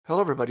Hello,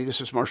 everybody. This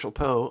is Marshall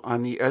Poe.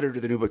 I'm the editor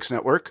of the New Books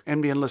Network.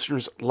 NBN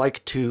listeners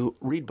like to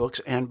read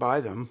books and buy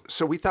them.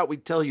 So we thought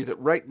we'd tell you that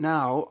right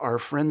now, our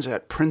friends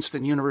at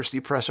Princeton University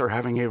Press are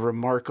having a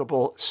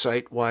remarkable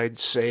site-wide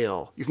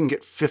sale. You can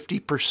get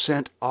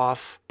 50%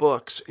 off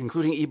books,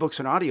 including ebooks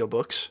and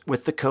audiobooks,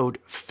 with the code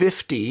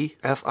 50,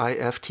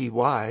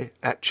 F-I-F-T-Y,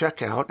 at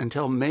checkout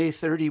until May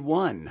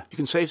 31. You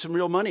can save some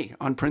real money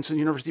on Princeton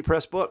University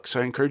Press books.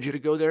 I encourage you to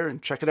go there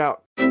and check it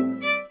out.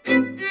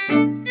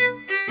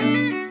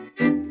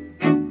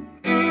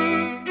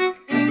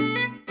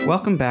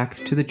 Welcome back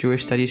to the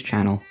Jewish Studies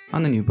channel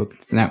on the New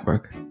Books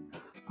Network.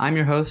 I'm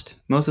your host,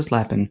 Moses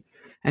Lappin,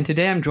 and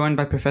today I'm joined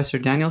by Professor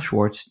Daniel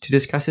Schwartz to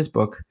discuss his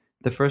book,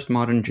 The First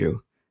Modern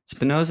Jew,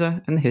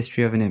 Spinoza and the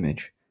History of an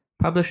Image,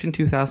 published in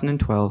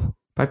 2012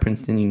 by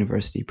Princeton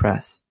University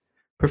Press.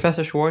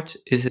 Professor Schwartz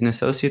is an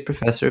associate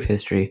professor of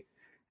history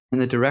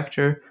and the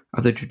director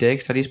of the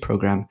Judaic Studies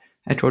program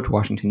at George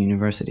Washington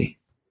University.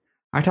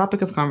 Our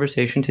topic of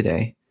conversation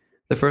today,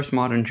 The First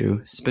Modern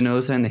Jew,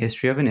 Spinoza and the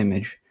History of an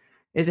Image,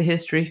 is a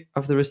history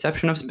of the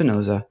reception of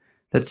Spinoza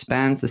that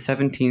spans the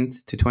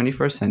 17th to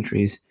 21st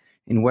centuries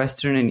in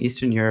Western and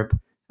Eastern Europe,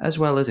 as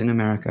well as in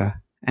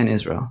America and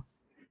Israel.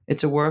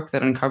 It's a work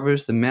that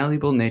uncovers the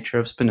malleable nature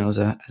of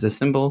Spinoza as a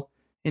symbol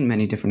in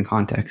many different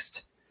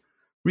contexts.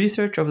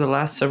 Research over the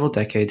last several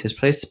decades has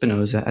placed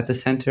Spinoza at the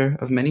center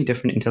of many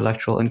different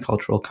intellectual and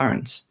cultural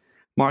currents,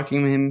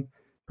 marking him,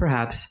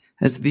 perhaps,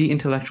 as the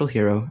intellectual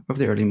hero of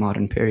the early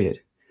modern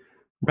period.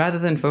 Rather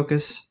than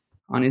focus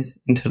on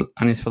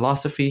his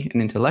philosophy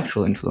and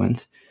intellectual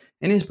influence,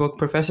 in his book,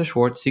 Professor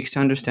Schwartz seeks to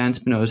understand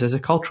Spinoza as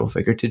a cultural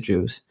figure to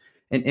Jews,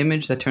 an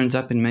image that turns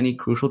up in many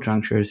crucial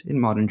junctures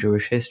in modern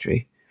Jewish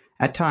history,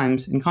 at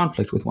times in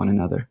conflict with one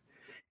another.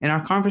 In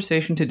our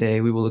conversation today,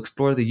 we will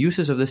explore the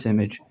uses of this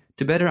image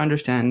to better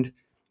understand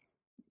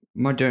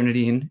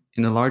modernity in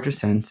a larger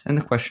sense and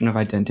the question of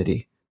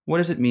identity. What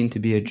does it mean to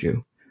be a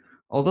Jew?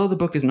 Although the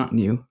book is not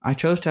new, I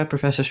chose to have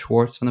Professor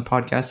Schwartz on the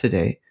podcast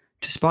today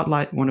to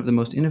spotlight one of the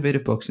most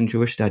innovative books in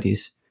Jewish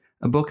studies,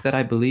 a book that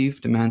I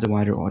believe demands a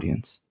wider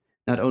audience.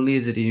 Not only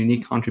is it a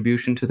unique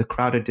contribution to the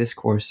crowded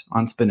discourse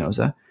on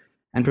Spinoza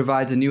and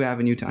provides a new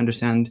avenue to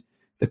understand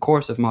the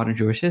course of modern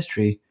Jewish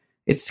history,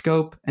 its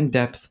scope and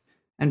depth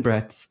and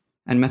breadth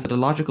and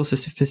methodological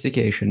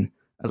sophistication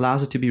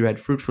allows it to be read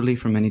fruitfully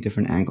from many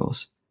different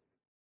angles.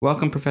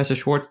 Welcome, Professor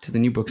Schwartz, to the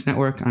New Books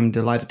Network. I'm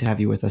delighted to have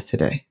you with us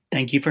today.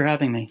 Thank you for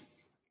having me.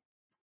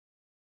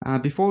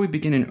 Before we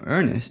begin in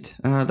earnest,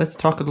 let's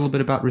talk a little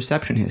bit about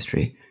reception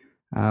history.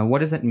 What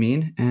does that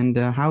mean, and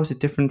how is it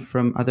different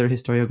from other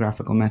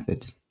historiographical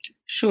methods?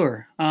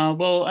 Sure.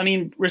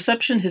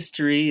 Reception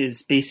history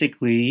is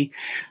basically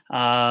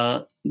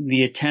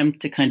the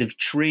attempt to kind of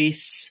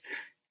trace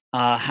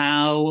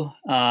how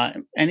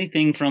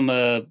anything from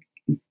a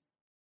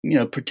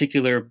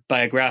particular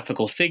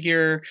biographical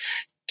figure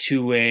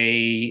to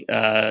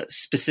a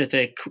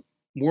specific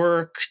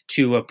work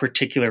to a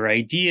particular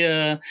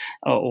idea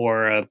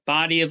or a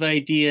body of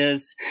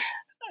ideas.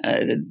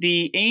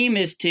 The aim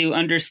is to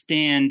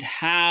understand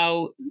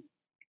how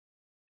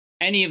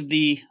any of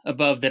the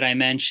above that I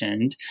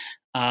mentioned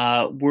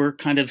were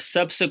kind of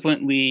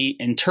subsequently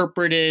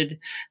interpreted,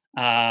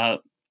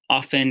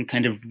 often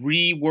kind of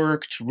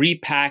reworked,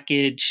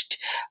 repackaged,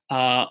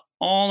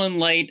 all in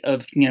light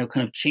of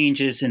kind of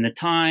changes in the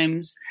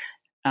times.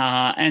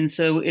 And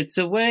so it's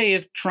a way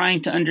of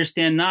trying to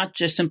understand not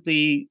just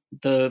simply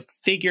the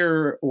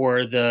figure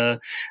or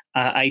the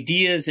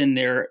ideas in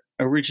their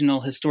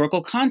original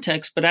historical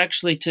context, but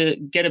actually to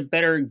get a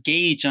better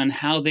gauge on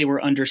how they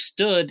were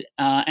understood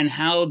and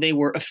how they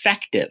were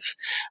effective.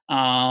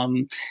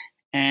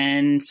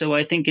 And so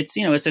I think it's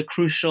a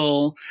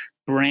crucial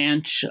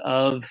branch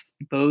of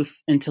both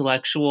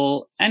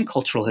intellectual and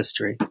cultural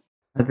history.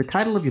 The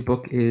title of your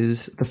book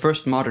is The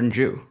First Modern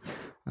Jew.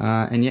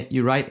 And yet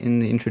you write in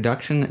the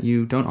introduction that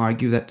you don't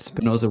argue that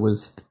Spinoza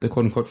was the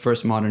quote-unquote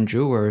first modern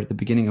Jew or the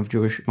beginning of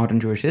modern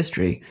Jewish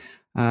history.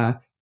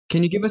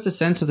 Can you give us a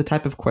sense of the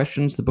type of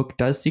questions the book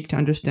does seek to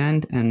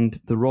understand and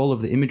the role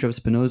of the image of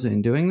Spinoza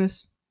in doing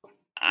this?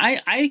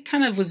 I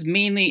kind of was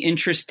mainly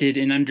interested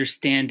in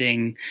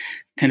understanding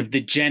kind of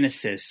the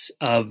genesis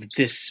of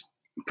this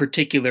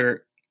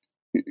particular,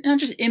 not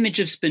just image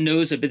of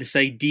Spinoza, but this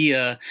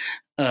idea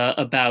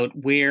about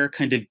where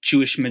kind of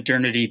Jewish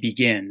modernity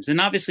begins. And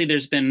obviously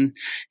there's been,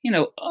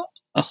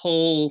 a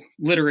whole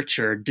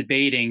literature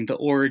debating the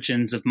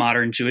origins of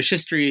modern Jewish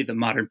history, the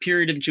modern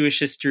period of Jewish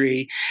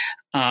history.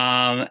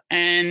 And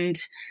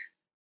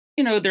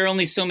there are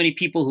only so many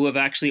people who have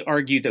actually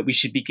argued that we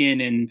should begin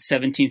in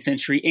 17th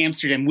century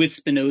Amsterdam with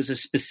Spinoza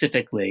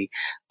specifically.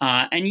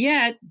 And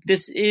yet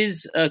this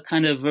is a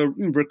kind of a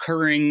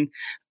recurring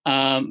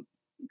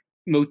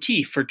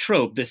motif or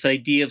trope, this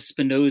idea of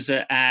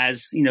Spinoza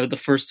as, the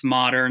first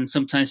modern,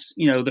 sometimes,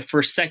 the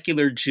first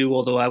secular Jew,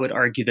 although I would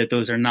argue that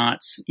those are not,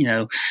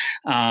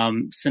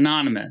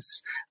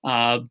 synonymous.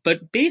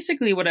 But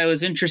basically what I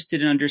was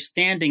interested in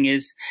understanding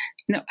is,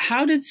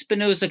 how did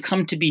Spinoza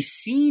come to be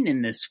seen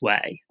in this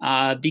way?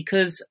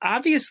 Because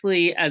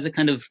obviously as a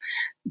kind of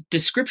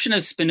description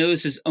of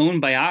Spinoza's own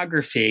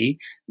biography,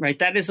 right,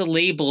 that is a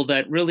label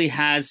that really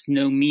has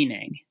no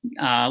meaning,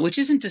 which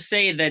isn't to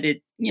say that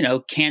it,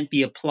 can't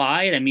be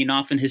applied. I mean,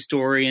 often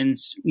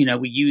historians,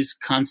 we use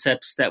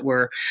concepts that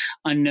were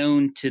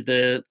unknown to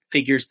the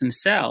figures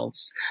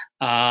themselves.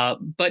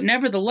 But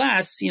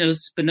nevertheless,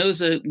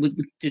 Spinoza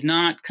did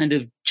not kind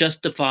of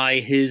justify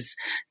his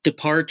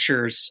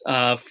departures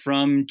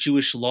from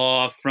Jewish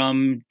law,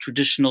 from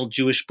traditional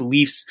Jewish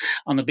beliefs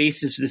on the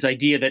basis of this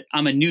idea that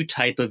I'm a new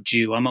type of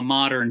Jew, I'm a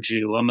modern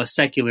Jew, I'm a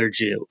secular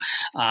Jew.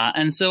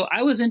 And so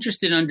I was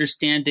interested in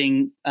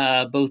understanding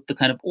both the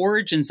kind of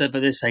origins of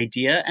this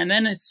idea and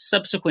then its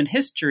subsequent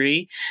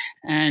history.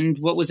 And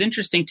what was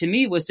interesting to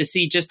me was to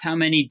see just how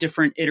many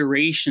different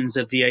iterations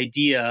of the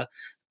idea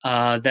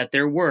that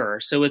there were.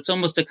 So it's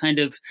almost a kind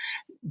of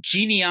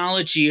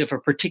genealogy of a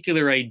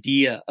particular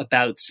idea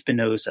about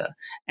Spinoza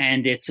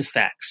and its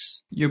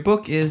effects. Your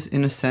book is,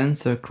 in a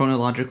sense, a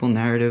chronological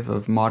narrative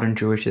of modern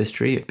Jewish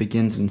history. It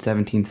begins in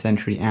 17th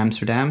century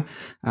Amsterdam,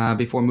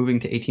 before moving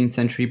to 18th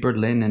century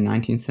Berlin and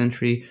 19th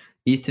century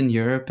Eastern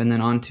Europe, and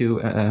then on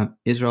to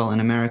Israel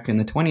and America in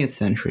the 20th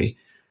century.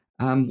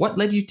 What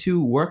led you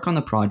to work on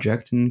the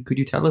project, and could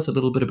you tell us a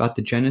little bit about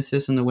the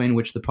genesis and the way in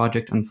which the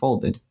project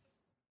unfolded?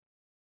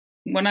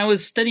 When I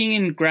was studying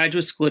in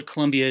graduate school at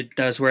Columbia,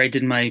 that was where I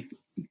did my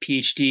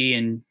PhD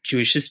in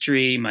Jewish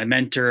history. My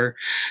mentor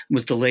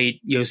was the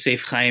late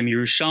Yosef Chaim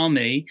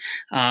Yerushalmi,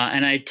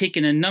 and I had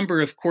taken a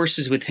number of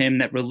courses with him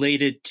that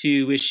related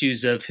to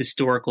issues of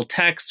historical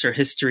texts or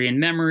history and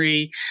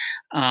memory.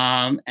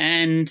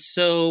 And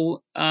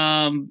so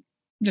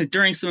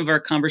during some of our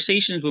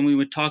conversations, when we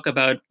would talk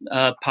about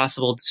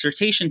possible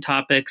dissertation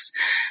topics,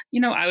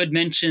 I would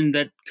mention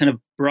that kind of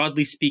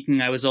broadly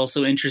speaking, I was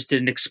also interested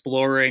in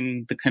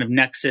exploring the kind of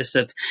nexus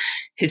of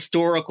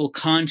historical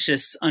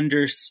consciousness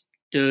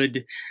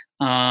understood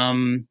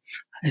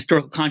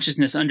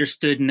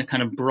in a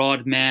kind of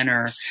broad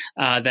manner,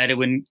 that it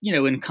would,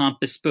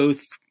 encompass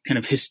both kind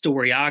of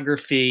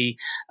historiography,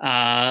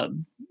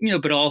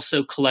 but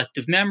also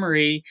collective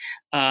memory.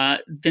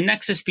 The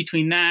nexus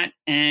between that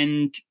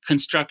and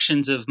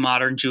constructions of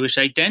modern Jewish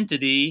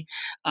identity.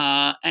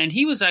 And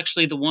he was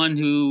actually the one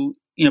who,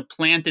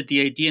 planted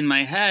the idea in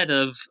my head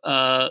of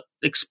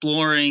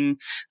exploring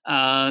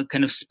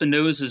kind of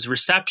Spinoza's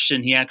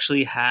reception. He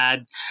actually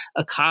had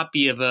a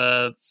copy of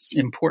an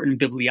important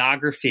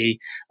bibliography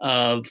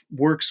of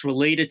works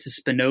related to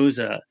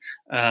Spinoza,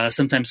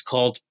 sometimes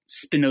called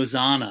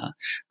Spinozana,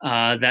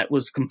 that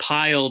was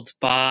compiled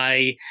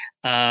by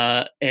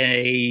a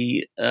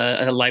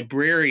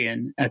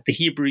librarian at the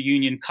Hebrew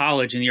Union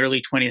College in the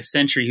early 20th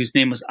century, whose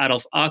name was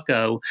Adolf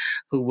Acko,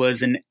 who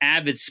was an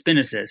avid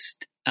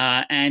Spinozist.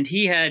 And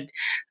he had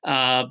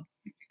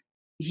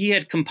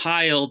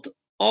compiled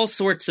all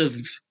sorts of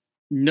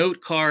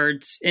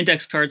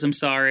index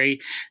cards,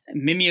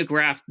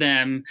 mimeographed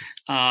them,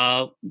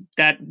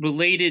 that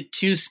related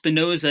to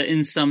Spinoza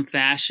in some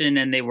fashion.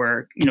 And they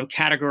were,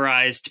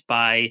 categorized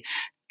by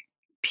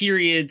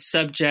period,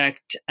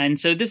 subject. And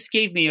so this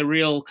gave me a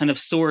real kind of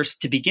source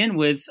to begin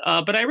with.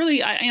 But I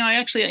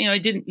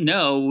didn't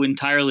know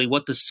entirely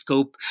what the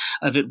scope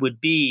of it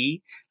would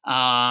be.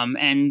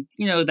 And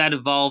that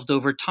evolved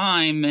over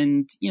time.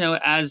 And,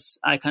 as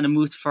I kind of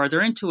moved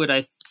farther into it,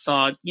 I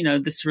thought,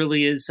 this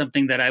really is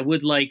something that I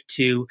would like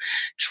to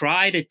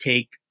try to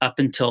take up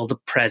until the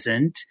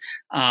present.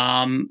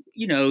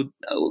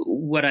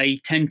 What I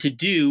tend to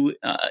do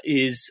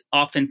is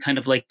often kind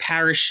of like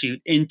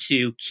parachute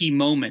into key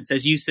moments,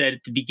 as you said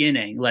at the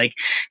beginning, like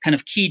kind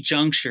of key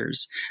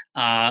junctures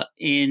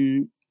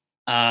in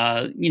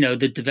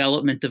the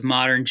development of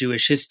modern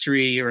Jewish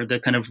history, or the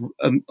kind of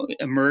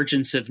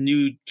emergence of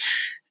new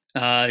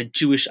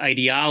Jewish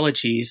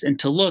ideologies, and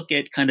to look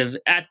at kind of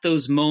at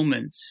those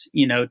moments,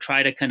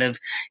 try to kind of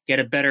get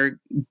a better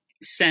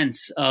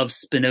sense of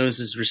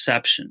Spinoza's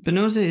reception.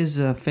 Spinoza is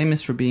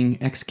famous for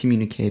being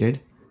excommunicated,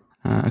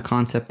 a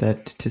concept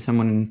that to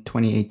someone in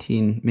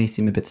 2018 may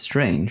seem a bit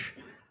strange.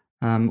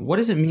 What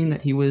does it mean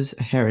that he was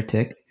a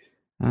heretic?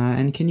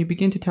 And can you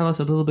begin to tell us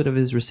a little bit of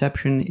his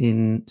reception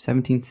in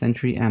 17th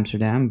century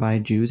Amsterdam by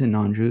Jews and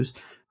non-Jews,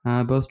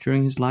 both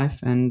during his life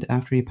and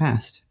after he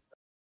passed?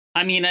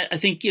 I mean, I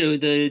think,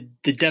 the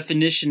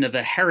definition of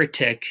a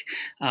heretic,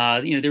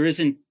 there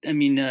isn't,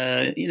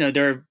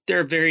 there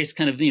are various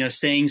kind of,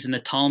 sayings in the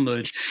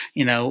Talmud,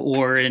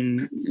 or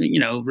in,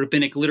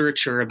 rabbinic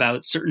literature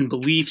about certain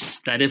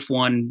beliefs that if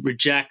one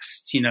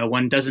rejects,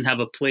 one doesn't have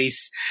a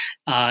place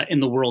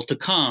in the world to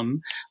come.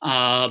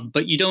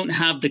 But you don't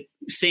have the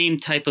same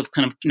type of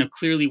kind of,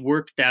 clearly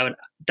worked out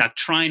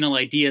doctrinal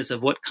ideas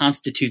of what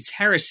constitutes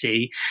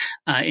heresy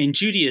in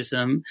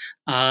Judaism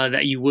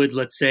that you would,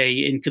 let's say,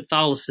 in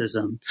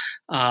Catholicism.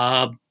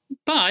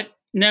 But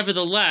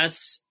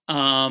nevertheless,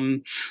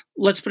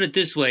 let's put it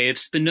this way. If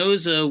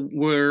Spinoza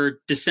were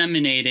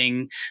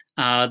disseminating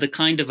the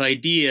kind of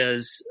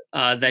ideas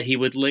that he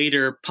would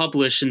later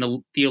publish in the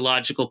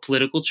Theological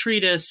Political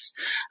Treatise,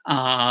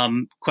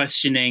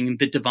 questioning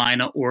the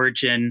divine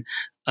origin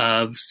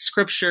of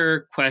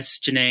Scripture,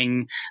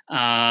 questioning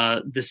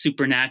the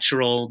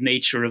supernatural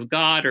nature of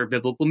God or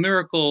biblical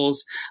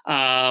miracles,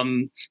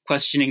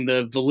 questioning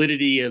the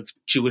validity of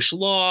Jewish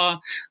law.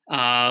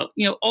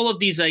 All of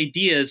these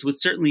ideas would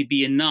certainly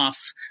be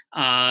enough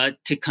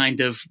to kind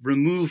of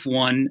remove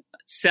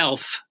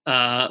oneself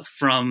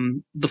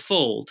from the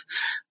fold.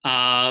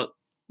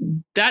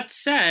 That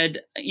said,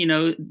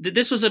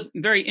 this was a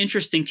very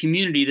interesting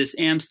community, this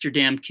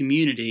Amsterdam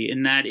community,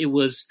 in that it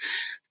was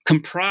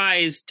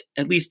comprised,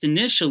 at least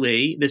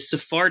initially, this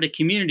Sephardic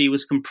community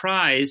was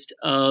comprised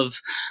of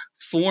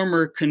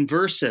former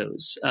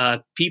conversos,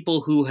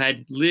 people who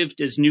had lived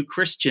as new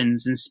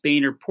Christians in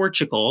Spain or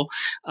Portugal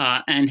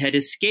and had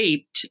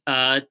escaped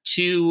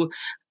to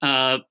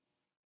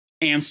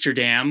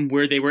Amsterdam,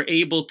 where they were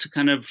able to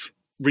kind of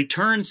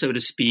return, so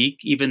to speak,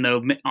 even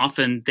though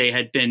often they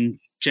had been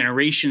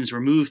generations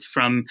removed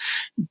from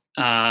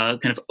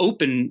kind of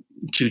open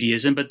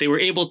Judaism, but they were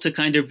able to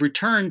kind of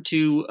return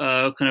to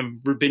kind of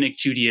rabbinic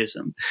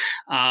Judaism.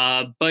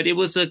 But it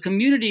was a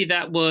community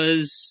that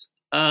was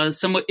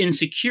somewhat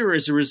insecure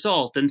as a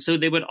result. And so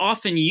they would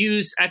often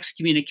use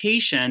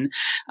excommunication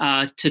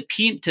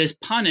to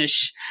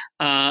punish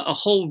a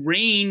whole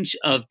range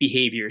of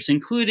behaviors,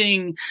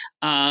 including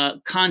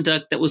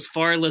conduct that was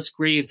far less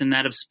grave than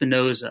that of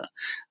Spinoza.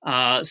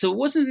 So it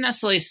wasn't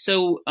necessarily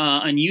so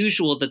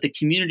unusual that the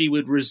community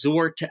would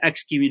resort to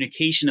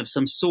excommunication of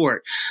some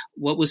sort.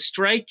 What was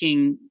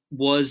striking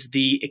was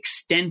the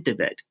extent of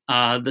it,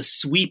 the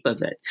sweep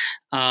of it,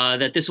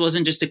 that this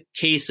wasn't just a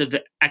case of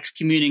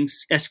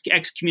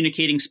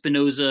excommunicating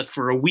Spinoza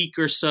for a week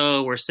or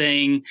so, or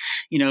saying,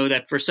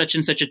 that for such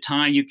and such a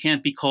time you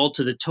can't be called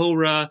to the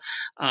Torah.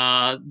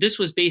 This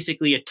was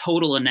basically a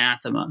total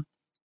anathema.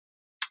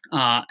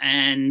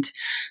 And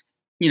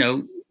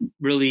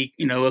really,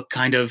 a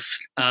kind of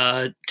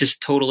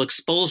just total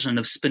expulsion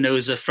of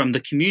Spinoza from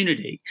the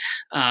community.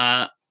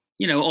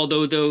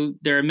 Although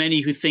there are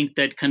many who think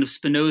that kind of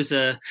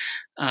Spinoza,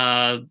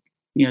 there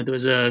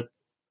was a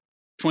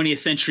 20th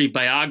century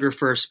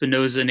biographer of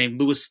Spinoza named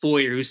Louis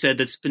Foyer who said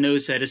that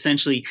Spinoza had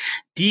essentially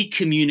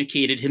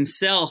decommunicated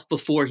himself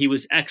before he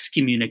was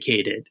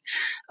excommunicated.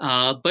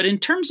 But in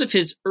terms of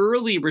his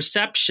early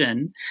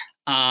reception,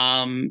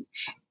 a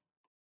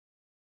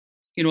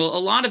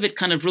lot of it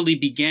kind of really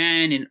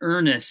began in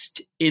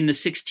earnest in the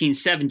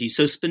 1670s.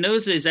 So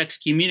Spinoza is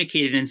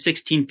excommunicated in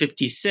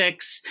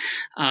 1656,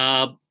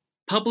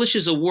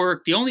 publishes a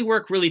work, the only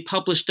work really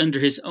published under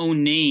his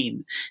own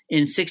name,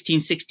 in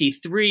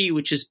 1663,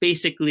 which is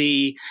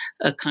basically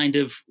a kind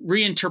of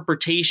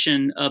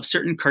reinterpretation of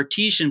certain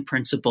Cartesian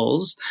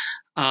principles.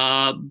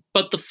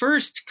 But the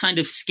first kind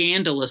of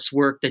scandalous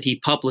work that he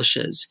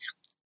publishes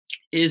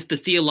is the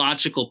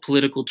Theological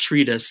Political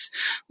Treatise,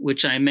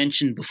 which I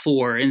mentioned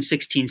before, in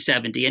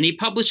 1670. And he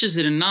publishes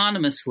it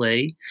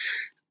anonymously,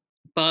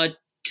 but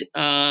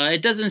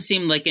it doesn't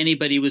seem like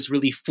anybody was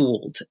really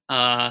fooled.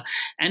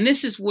 And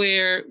this is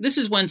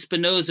when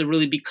Spinoza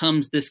really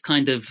becomes this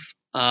kind of,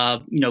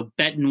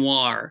 bête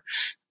noire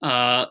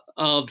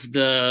of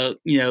the,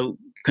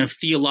 kind of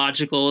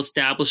theological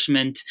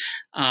establishment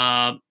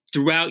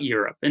throughout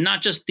Europe, and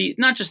not just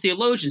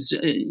theologians.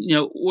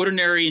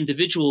 Ordinary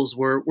individuals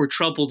were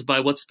troubled by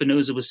what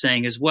Spinoza was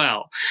saying as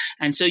well.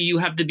 And so you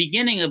have the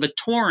beginning of a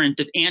torrent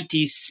of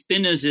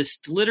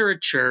anti-Spinozist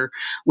literature,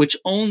 which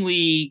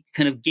only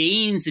kind of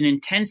gains in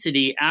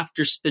intensity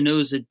after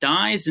Spinoza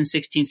dies in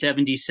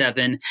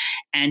 1677,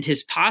 and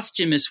his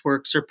posthumous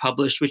works are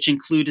published, which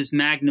include his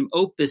magnum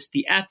opus,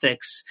 The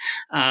Ethics.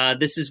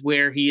 This is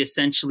where he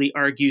essentially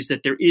argues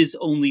that there is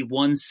only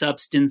one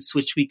substance,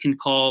 which we can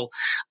call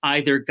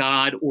either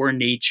God or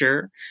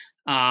nature.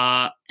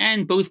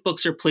 And both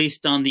books are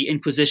placed on the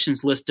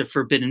Inquisition's list of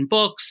forbidden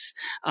books.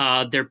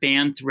 They're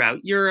banned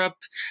throughout Europe.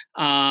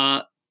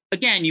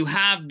 Again, you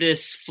have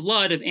this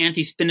flood of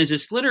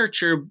anti-Spinozist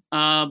literature.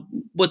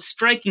 What's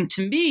striking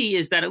to me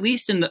is that, at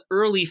least in the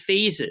early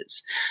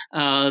phases,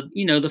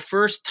 the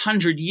first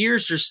 100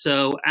 years or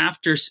so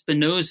after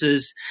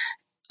Spinoza's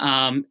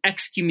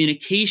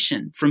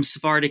excommunication from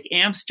Sephardic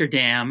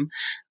Amsterdam,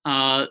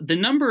 the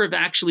number of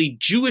actually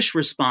Jewish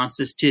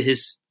responses to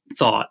his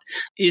thought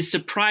is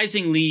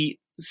surprisingly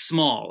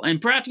small.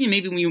 And perhaps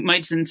maybe we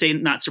might then say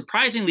not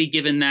surprisingly,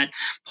 given that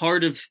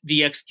part of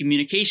the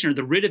excommunication, or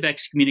the writ of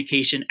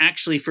excommunication,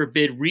 actually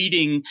forbid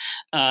reading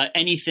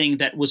anything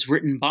that was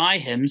written by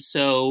him,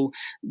 so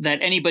that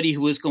anybody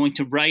who was going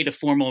to write a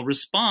formal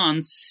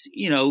response,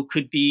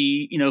 could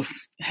be,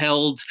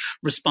 held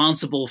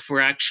responsible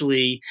for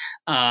actually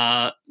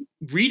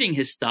reading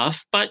his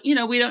stuff. But,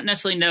 we don't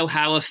necessarily know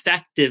how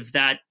effective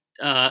that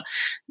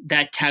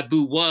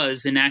taboo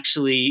was in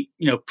actually,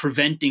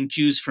 preventing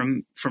Jews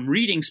from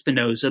reading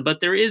Spinoza. But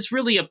there is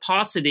really a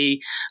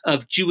paucity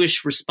of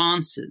Jewish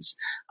responses.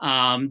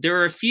 There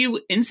are a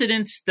few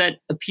incidents that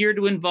appear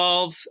to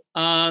involve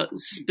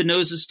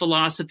Spinoza's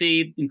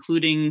philosophy,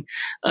 including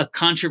a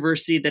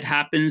controversy that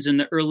happens in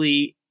the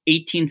early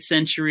 18th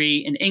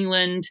century in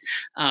England,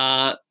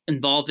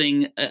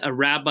 involving a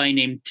rabbi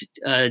named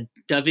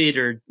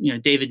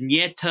David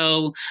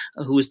Nieto,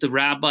 who was the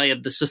rabbi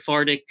of the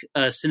Sephardic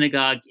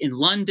synagogue in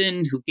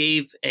London, who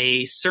gave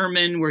a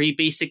sermon where he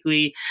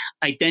basically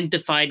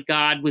identified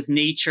God with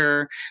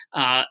nature.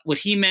 What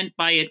he meant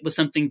by it was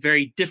something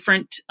very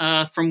different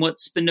from what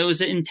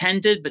Spinoza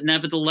intended, but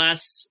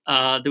nevertheless,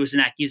 there was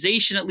an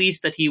accusation, at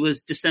least, that he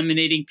was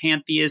disseminating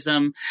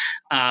pantheism.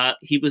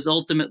 He was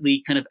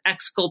ultimately kind of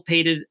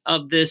exculpated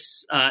of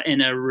this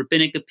in a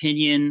rabbinic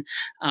opinion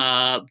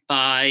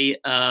by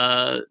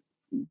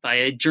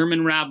a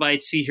German rabbi,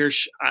 Tzvi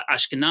Hirsch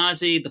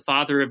Ashkenazi, the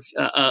father of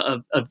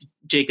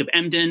Jacob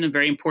Emden, a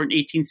very important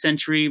 18th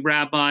century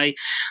rabbi.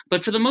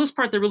 But for the most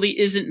part, there really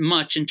isn't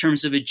much in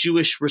terms of a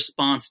Jewish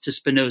response to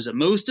Spinoza.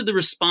 Most of the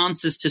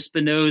responses to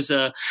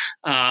Spinoza,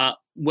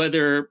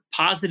 whether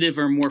positive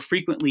or more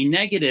frequently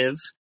negative,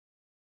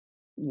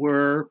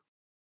 were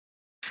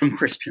from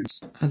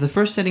Christians. The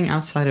first setting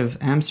outside of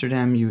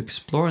Amsterdam you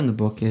explore in the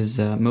book is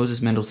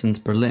Moses Mendelssohn's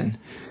Berlin.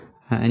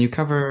 And you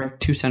cover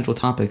two central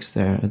topics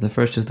there. The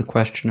first is the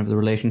question of the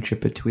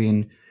relationship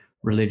between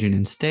religion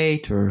and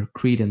state, or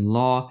creed and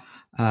law,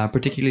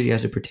 particularly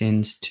as it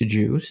pertains to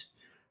Jews.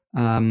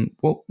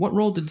 What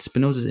role did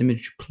Spinoza's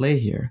image play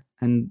here?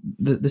 And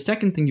the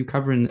second thing you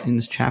cover in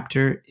this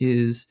chapter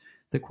is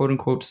the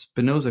quote-unquote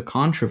Spinoza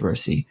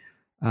controversy.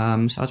 So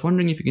I was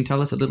wondering if you can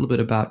tell us a little bit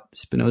about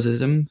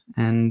Spinozism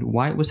and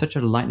why it was such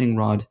a lightning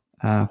rod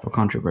for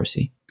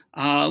controversy.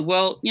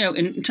 Well,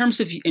 in terms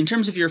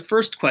of your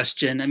first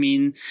question, I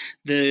mean,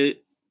 the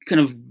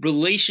kind of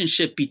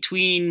relationship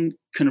between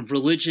kind of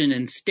religion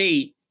and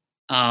state,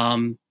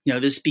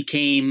 this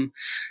became,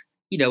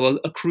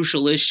 a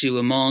crucial issue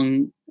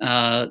among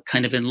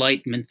kind of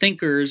Enlightenment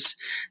thinkers,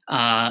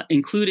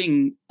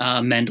 including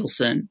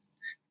Mendelssohn.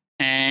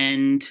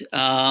 And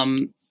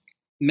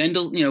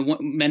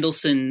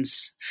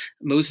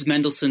Moses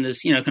Mendelssohn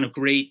is, kind of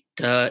great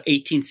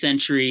 18th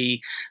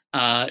century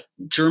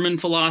German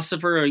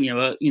philosopher,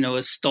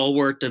 a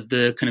stalwart of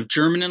the kind of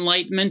German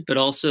Enlightenment, but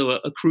also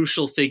a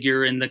crucial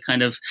figure in the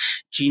kind of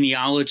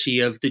genealogy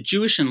of the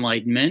Jewish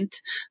Enlightenment.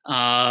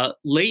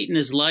 Late in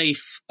his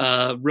life,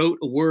 wrote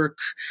a work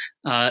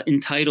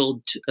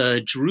entitled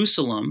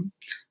Jerusalem,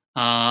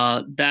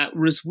 that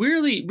was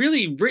really,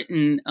 really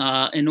written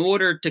in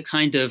order to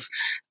kind of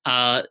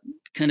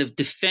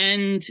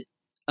defend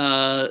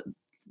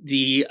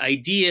the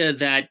idea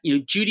that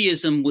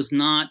Judaism was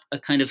not a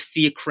kind of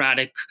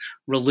theocratic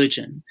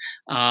religion,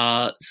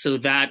 so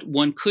that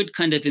one could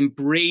kind of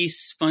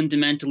embrace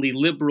fundamentally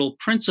liberal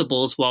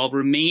principles while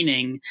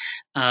remaining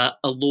a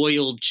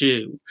loyal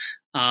Jew.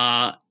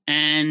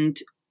 And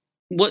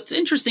what's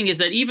interesting is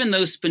that even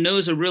though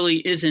Spinoza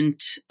really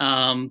isn't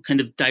kind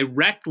of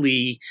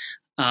directly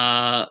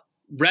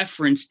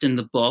referenced in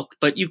the book,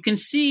 but you can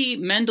see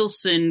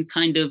Mendelssohn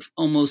kind of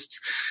almost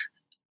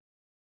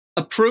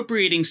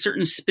appropriating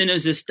certain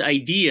Spinozist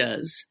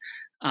ideas.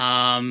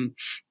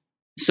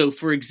 So,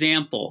 for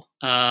example,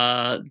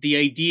 the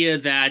idea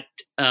that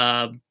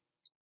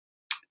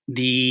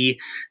the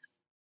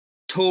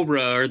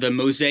Torah, or the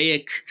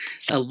Mosaic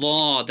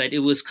law, that it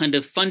was kind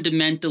of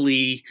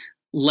fundamentally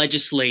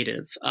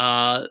legislative,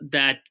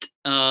 that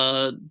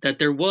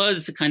there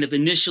was kind of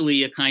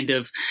initially a kind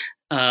of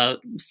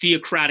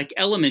theocratic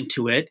element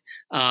to it,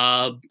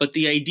 but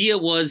the idea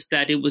was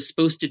that it was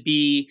supposed to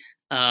be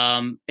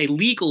a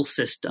legal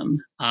system,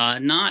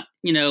 not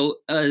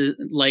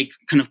like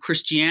kind of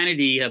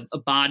Christianity, a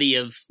body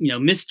of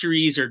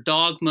mysteries or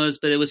dogmas,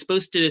 but it was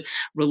supposed to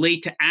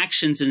relate to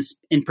actions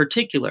in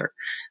particular.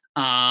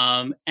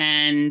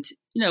 And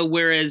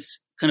whereas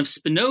kind of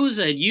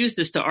Spinoza had used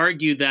this to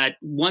argue that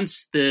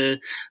once the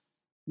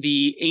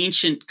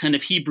ancient kind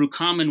of Hebrew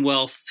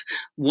Commonwealth,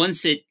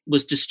 once it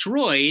was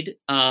destroyed,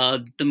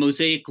 the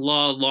Mosaic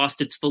law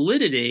lost its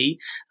validity.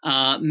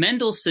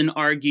 Mendelssohn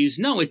argues,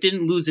 no, it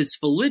didn't lose its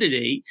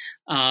validity.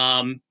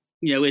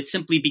 It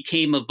simply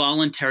became a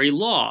voluntary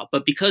law.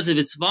 But because of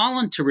its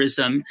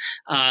voluntarism,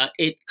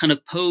 it kind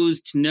of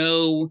posed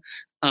no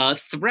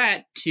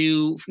threat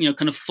to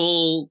kind of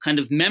full kind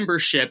of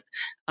membership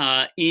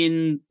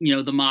in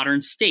the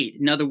modern state.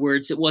 In other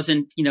words, it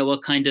wasn't a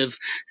kind of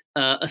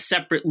a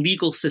separate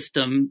legal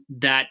system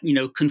that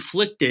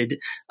conflicted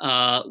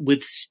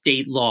with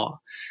state law.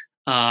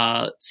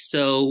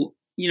 So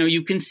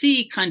you can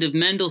see kind of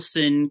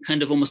Mendelssohn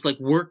kind of almost like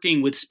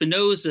working with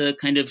Spinoza,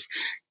 kind of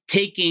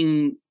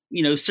taking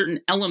certain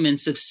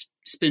elements of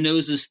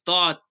Spinoza's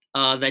thought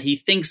that he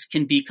thinks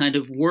can be kind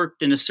of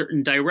worked in a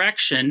certain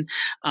direction,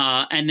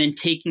 and then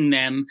taking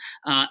them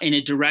in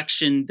a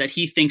direction that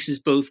he thinks is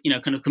both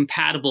kind of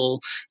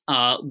compatible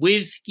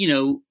with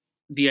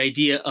the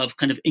idea of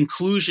kind of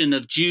inclusion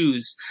of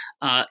Jews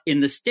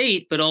in the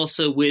state, but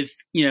also with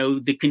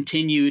the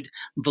continued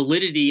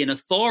validity and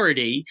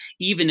authority,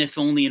 even if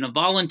only in a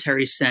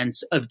voluntary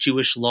sense, of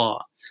Jewish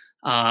law.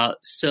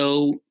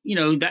 So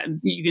that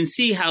you can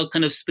see how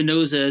kind of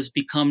Spinoza has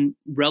become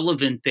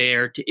relevant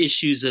there to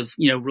issues of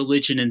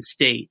religion and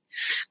state.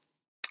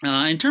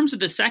 In terms of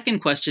the second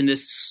question,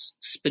 this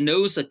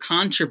Spinoza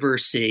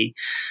controversy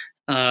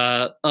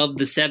of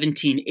the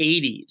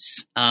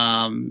 1780s,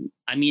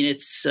 I mean,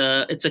 it's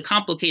a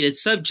complicated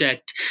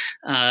subject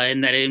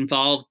in that it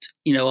involved,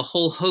 a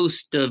whole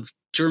host of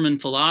German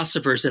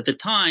philosophers at the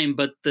time,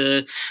 but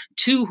the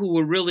two who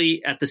were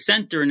really at the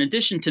center, in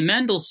addition to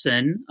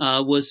Mendelssohn,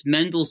 was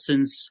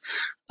Mendelssohn's,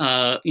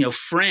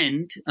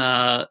 friend,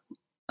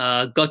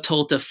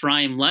 Gotthold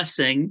Ephraim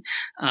Lessing,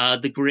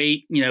 the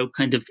great,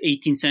 kind of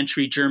 18th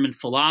century German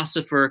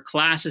philosopher,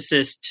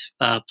 classicist,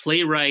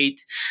 playwright,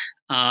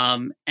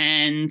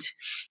 and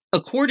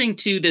according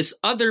to this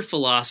other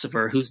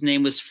philosopher, whose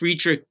name was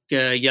Friedrich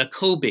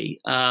Jacobi,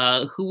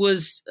 who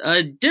was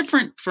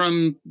different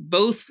from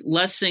both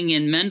Lessing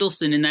and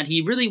Mendelssohn in that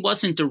he really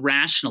wasn't a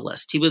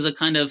rationalist. He was a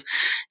kind of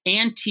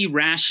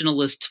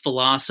anti-rationalist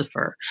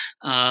philosopher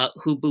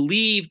who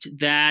believed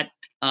that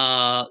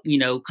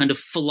kind of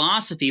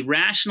philosophy,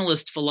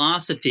 rationalist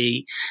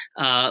philosophy,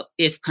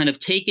 if kind of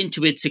taken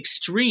to its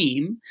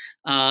extreme,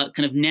 kind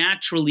of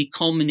naturally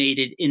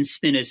culminated in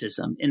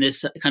Spinozism, in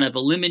this kind of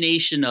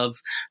elimination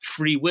of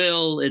free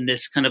will, in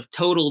this kind of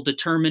total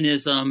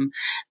determinism.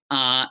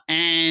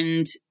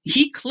 And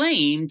he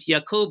claimed,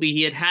 Jacobi,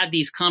 he had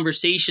these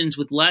conversations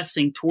with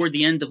Lessing toward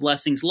the end of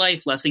Lessing's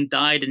life. Lessing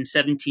died in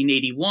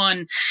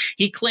 1781.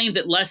 He claimed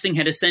that Lessing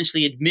had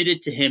essentially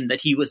admitted to him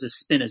that he was a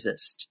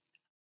Spinozist.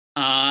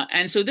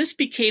 And so this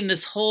became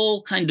this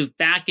whole kind of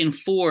back and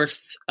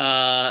forth.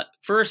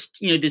 First,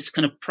 this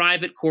kind of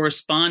private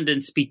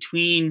correspondence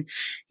between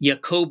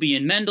Jacobi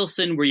and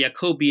Mendelssohn, where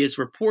Jacobi is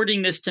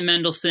reporting this to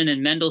Mendelssohn,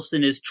 and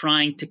Mendelssohn is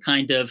trying to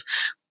kind of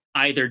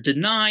either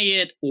deny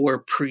it or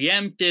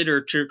preempt it or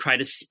to try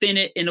to spin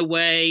it in a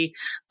way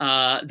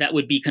that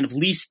would be kind of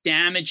least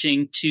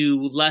damaging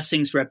to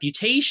Lessing's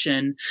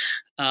reputation.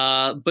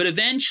 But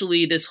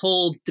eventually, this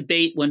whole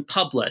debate went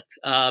public.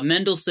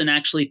 Mendelssohn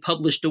actually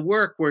published a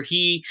work where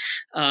he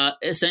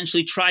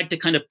essentially tried to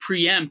kind of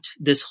preempt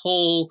this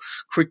whole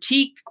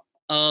critique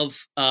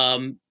of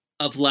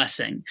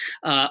Lessing,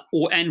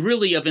 and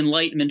really of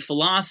Enlightenment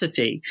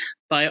philosophy,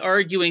 by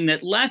arguing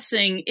that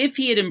Lessing, if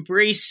he had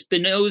embraced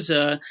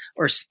Spinoza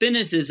or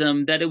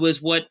Spinozism, that it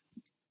was what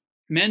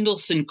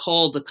Mendelssohn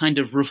called a kind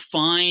of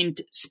refined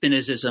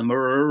Spinozism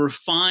or a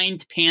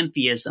refined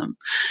pantheism,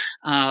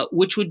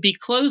 which would be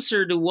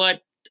closer to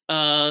what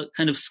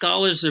kind of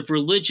scholars of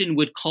religion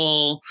would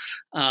call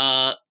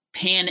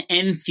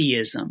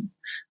panentheism,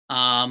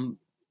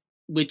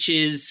 which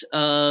is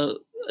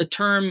a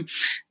term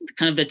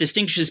kind of that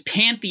distinguishes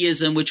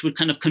pantheism, which would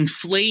kind of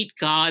conflate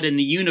God and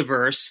the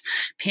universe.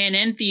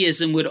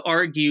 Panentheism would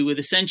argue with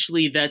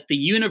essentially that the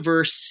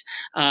universe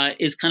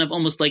is kind of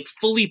almost like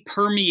fully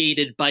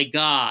permeated by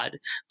God,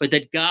 but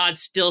that God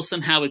still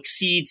somehow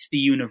exceeds the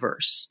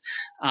universe.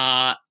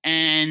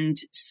 And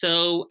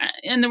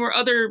there were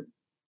other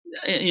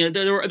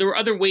there were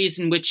other ways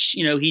in which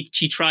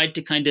he tried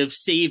to kind of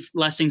save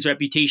Lessing's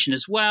reputation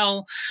as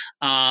well.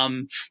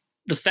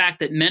 The fact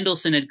that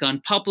Mendelssohn had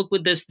gone public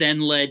with this then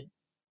led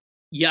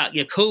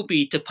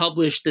Jacobi to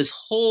publish this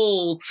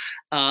whole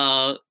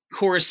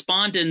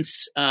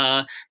correspondence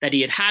that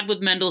he had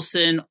with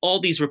Mendelssohn, all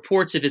these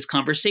reports of his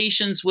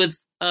conversations with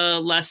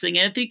Lessing,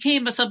 and it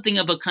became something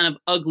of a kind of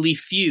ugly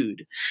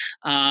feud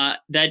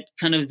that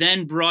kind of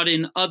then brought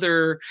in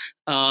other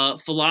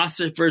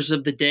philosophers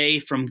of the day,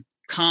 from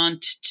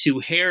Kant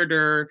to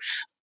Herder,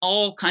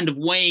 all kind of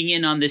weighing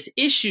in on this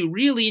issue,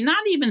 really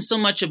not even so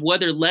much of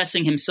whether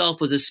Lessing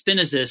himself was a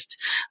Spinozist,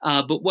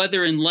 but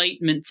whether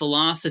Enlightenment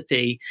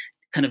philosophy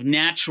kind of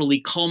naturally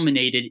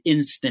culminated in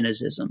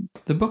Spinozism.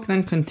 The book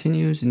then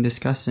continues in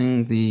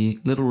discussing the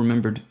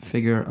little-remembered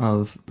figure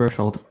of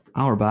Bertolt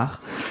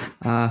Auerbach,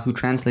 who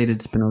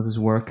translated Spinoza's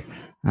work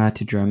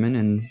to German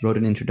and wrote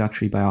an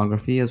introductory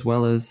biography as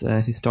well as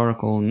a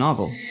historical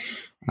novel.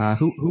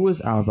 Who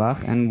was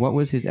Auerbach, and what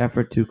was his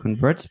effort to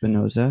convert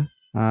Spinoza?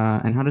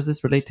 And how does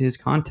this relate to his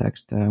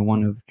context,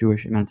 one of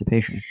Jewish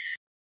emancipation?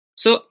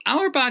 So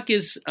Auerbach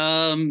is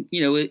somebody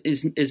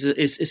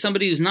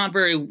who's not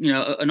very,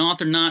 an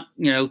author, not,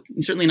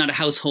 certainly not a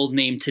household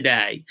name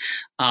today,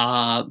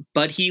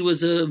 but he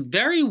was a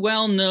very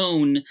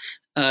well-known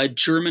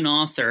German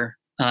author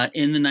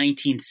in the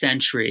 19th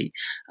century,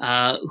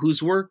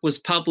 whose work was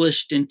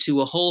published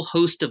into a whole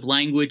host of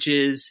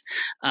languages.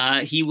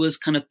 He was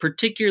kind of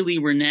particularly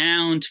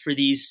renowned for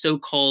these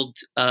so-called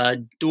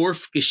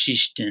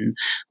Dorfgeschichten,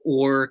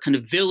 or kind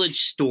of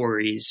village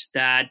stories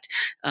that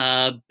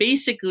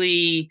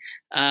basically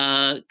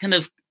kind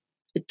of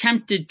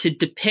attempted to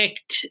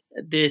depict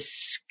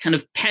this kind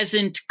of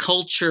peasant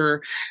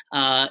culture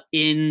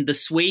in the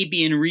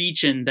Swabian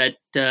region that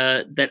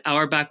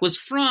Auerbach was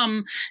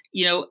from,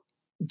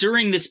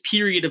 during this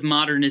period of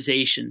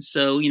modernization.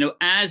 So,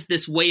 as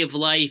this way of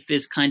life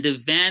is kind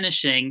of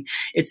vanishing,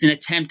 it's an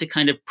attempt to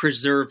kind of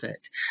preserve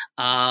it.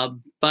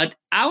 But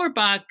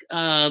Auerbach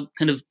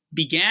kind of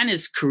began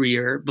his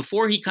career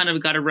before he kind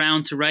of got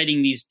around to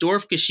writing these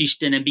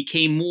Dorfgeschichten and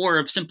became more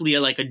of simply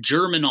like a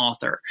German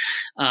author.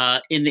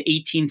 In the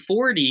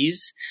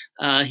 1840s,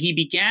 he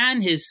began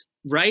his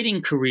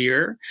writing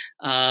career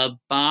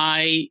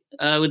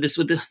with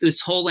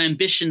this whole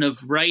ambition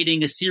of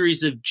writing a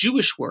series of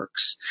Jewish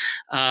works.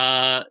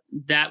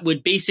 that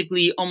would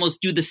basically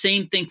almost do the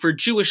same thing for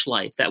Jewish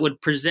life, that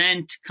would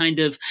present kind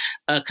of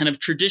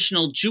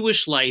traditional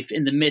Jewish life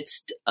in the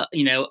midst,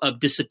 of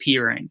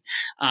disappearing,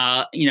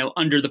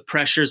 under the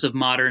pressures of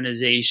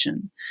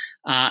modernization.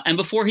 And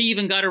before he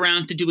even got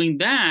around to doing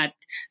that,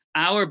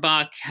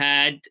 Auerbach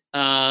had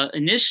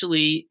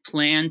initially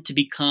planned to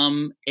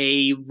become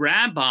a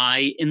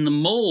rabbi in the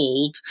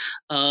mold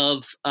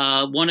of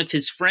one of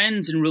his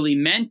friends and really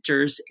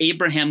mentors,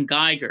 Abraham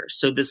Geiger.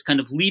 So this kind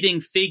of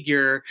leading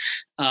figure,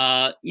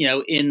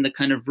 in the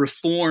kind of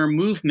reform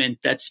movement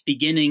that's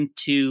beginning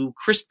to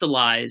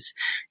crystallize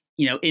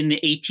in the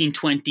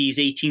 1820s,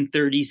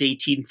 1830s,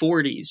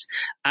 1840s.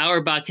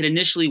 Auerbach had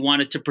initially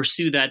wanted to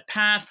pursue that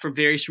path for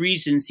various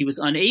reasons. He was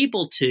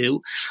unable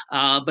to,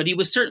 but he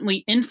was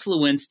certainly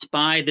influenced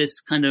by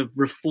this kind of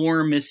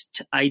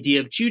reformist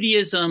idea of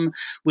Judaism,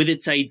 with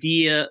its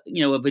idea,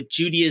 of a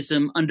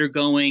Judaism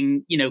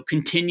undergoing,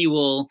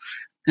 continual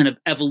kind of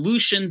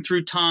evolution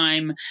through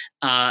time,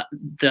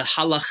 the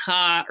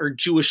halakha, or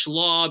Jewish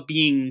law,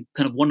 being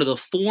kind of one of the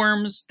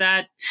forms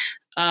that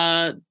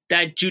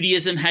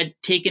Judaism had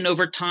taken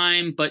over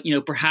time, but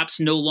perhaps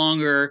no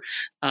longer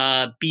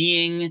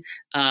being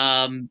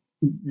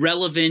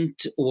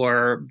relevant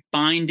or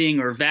binding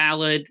or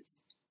valid.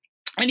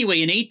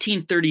 Anyway, in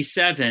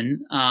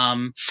 1837,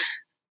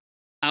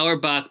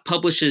 Auerbach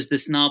publishes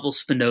this novel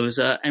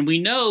Spinoza, and we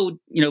know,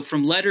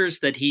 from letters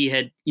that he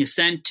had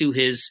sent to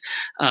his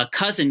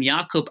cousin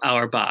Jakob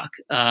Auerbach.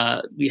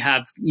 We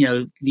have,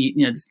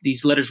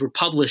 these letters were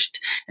published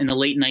in the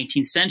late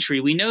 19th century.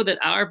 We know that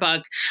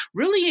Auerbach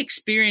really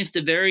experienced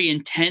a very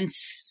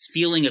intense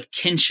feeling of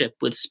kinship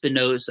with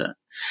Spinoza,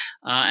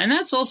 and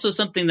that's also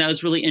something that I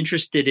was really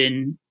interested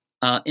in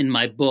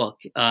my book,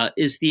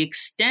 is the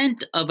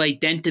extent of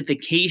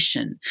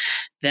identification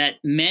that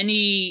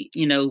many,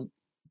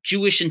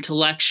 Jewish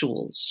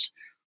intellectuals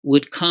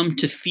would come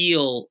to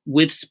feel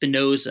with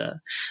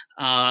Spinoza.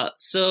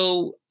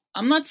 So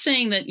I'm not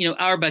saying that,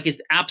 Auerbach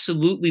is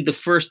absolutely the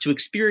first to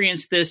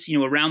experience this.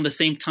 Around the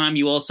same time,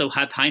 you also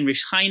have Heinrich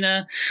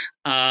Heine,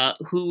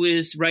 who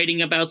is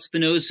writing about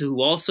Spinoza,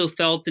 who also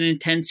felt an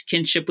intense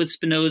kinship with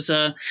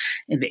Spinoza.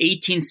 In the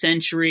 18th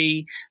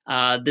century,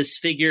 this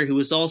figure who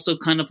was also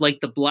kind of like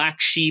the black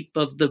sheep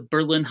of the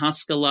Berlin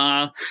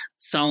Haskalah,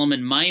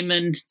 Solomon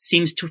Maimon,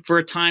 seems to, for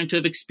a time, to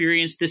have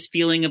experienced this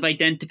feeling of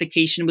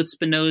identification with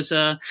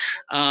Spinoza.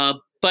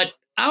 But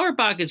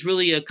Auerbach is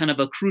really a kind of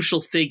a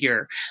crucial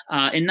figure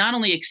in not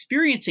only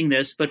experiencing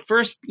this, but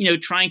first,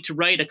 trying to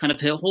write a kind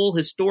of a whole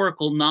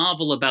historical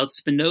novel about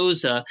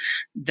Spinoza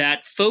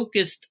that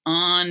focused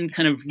on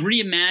kind of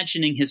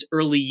reimagining his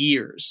early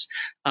years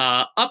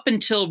up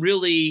until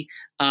really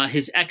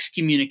his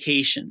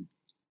excommunication.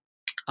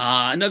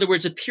 In other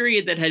words, a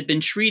period that had been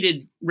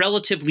treated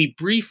relatively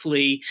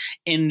briefly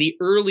in the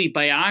early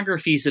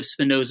biographies of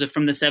Spinoza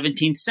from the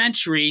 17th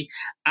century,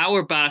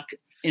 Auerbach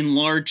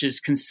enlarges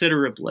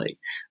considerably,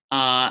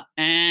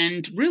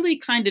 and really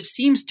kind of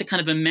seems to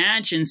kind of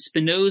imagine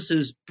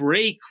Spinoza's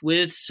break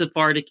with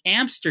Sephardic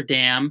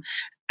Amsterdam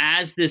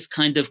as this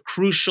kind of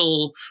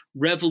crucial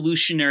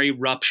revolutionary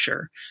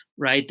rupture,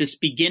 right? This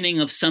beginning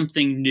of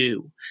something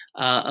new,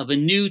 of a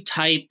new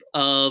type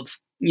of,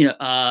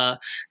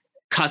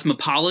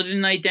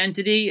 cosmopolitan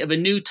identity, of a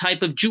new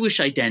type of Jewish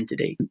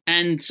identity.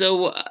 And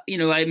so,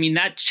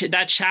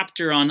 that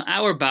chapter on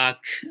Auerbach,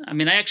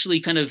 I actually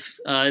kind of,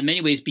 in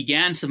many ways,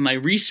 began some of my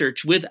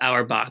research with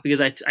Auerbach,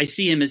 because I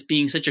see him as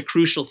being such a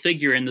crucial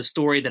figure in the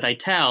story that I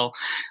tell.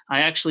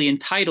 I actually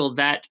entitled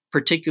that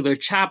particular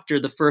chapter,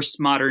 The First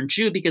Modern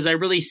Jew, because I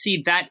really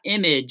see that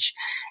image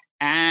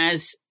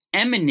as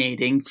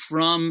emanating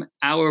from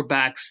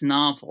Auerbach's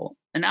novel.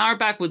 And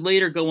Auerbach would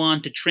later go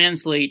on to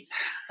translate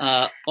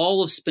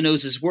all of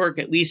Spinoza's work,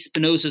 at least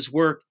Spinoza's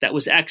work that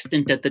was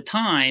extant at the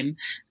time,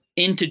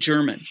 into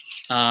German.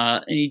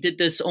 And he did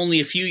this only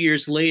a few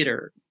years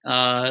later,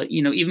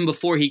 even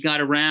before he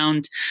got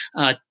around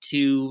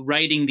to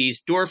writing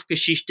these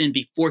Dorfgeschichten,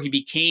 before he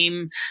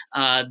became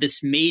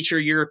this major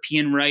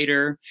European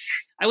writer.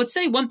 I would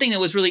say one thing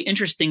that was really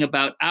interesting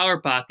about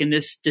Auerbach, and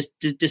this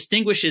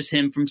distinguishes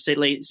him from,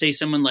 say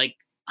someone like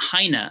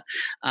Heine,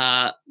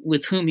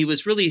 with whom he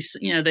was really,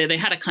 they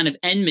had a kind of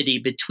enmity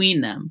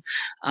between them.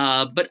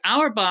 But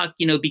Auerbach,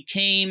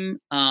 became,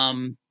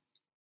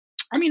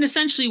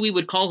 essentially we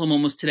would call him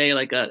almost today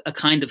like a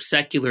kind of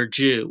secular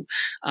Jew,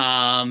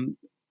 or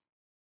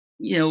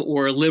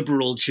a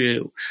liberal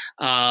Jew.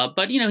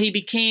 But, he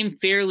became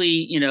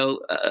fairly,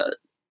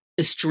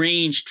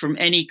 estranged from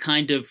any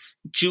kind of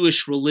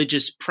Jewish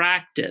religious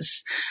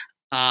practice.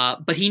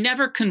 But he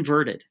never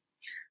converted.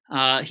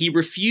 He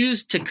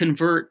refused to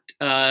convert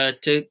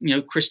to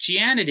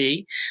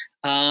Christianity,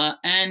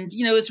 and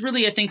it's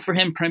really, I think, for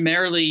him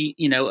primarily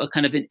a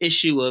kind of an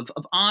issue of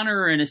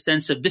honor, and a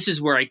sense of, this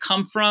is where I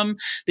come from,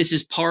 this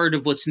is part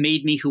of what's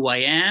made me who I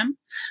am.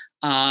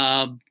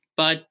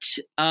 But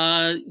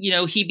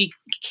he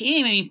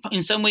became,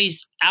 in some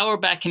ways,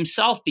 Auerbach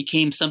himself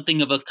became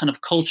something of a kind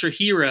of culture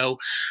hero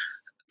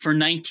for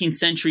 19th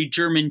century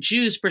German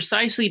Jews,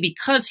 precisely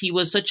because he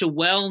was such a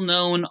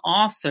well-known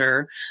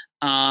author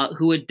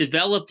who had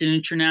developed an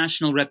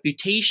international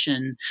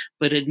reputation,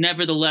 but had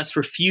nevertheless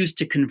refused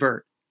to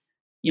convert.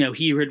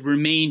 He had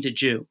remained a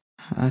Jew.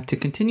 To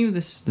continue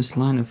this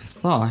line of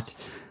thought,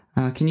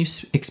 can you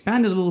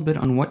expand a little bit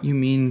on what you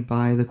mean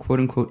by the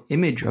quote-unquote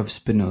image of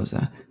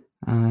Spinoza?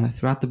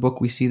 Throughout the book,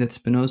 we see that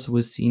Spinoza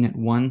was seen at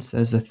once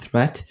as a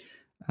threat,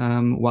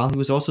 while he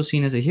was also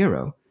seen as a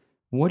hero.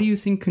 What do you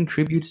think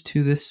contributes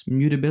to this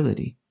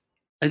mutability?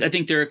 I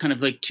think there are kind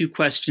of like two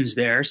questions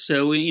there.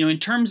 So, in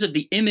terms of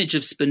the image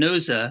of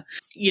Spinoza,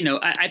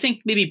 I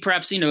think maybe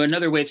perhaps,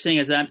 another way of saying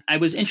is that I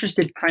was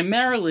interested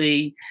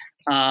primarily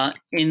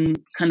in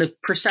kind of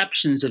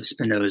perceptions of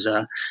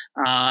Spinoza.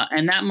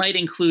 And that might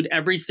include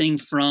everything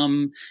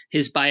from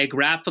his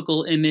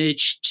biographical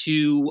image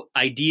to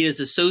ideas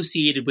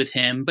associated with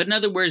him. But in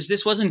other words,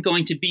 this wasn't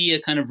going to be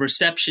a kind of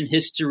reception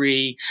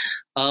history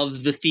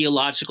of the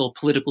theological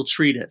political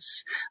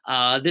treatise.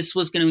 This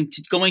was going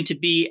to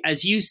be,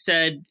 as you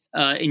said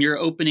in your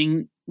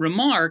opening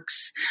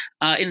remarks,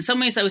 in some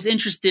ways I was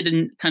interested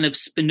in kind of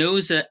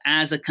Spinoza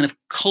as a kind of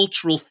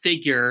cultural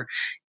figure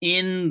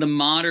in the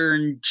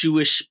modern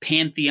Jewish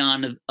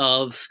pantheon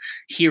of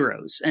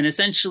heroes. And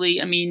essentially,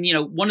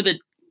 one of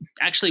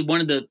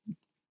the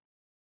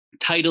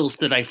titles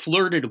that I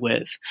flirted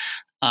with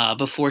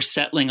before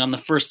settling on the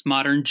first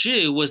modern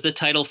Jew was the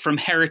title From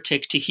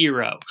Heretic to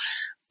Hero.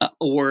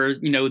 Or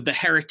the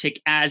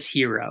heretic as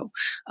hero,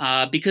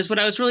 because what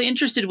I was really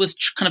interested in was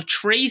kind of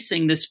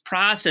tracing this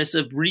process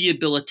of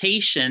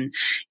rehabilitation,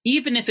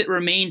 even if it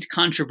remained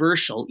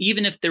controversial,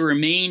 even if there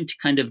remained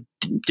kind of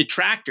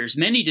detractors,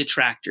 many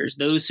detractors,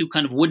 those who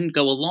kind of wouldn't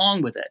go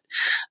along with it.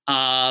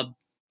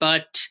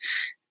 But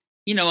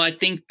I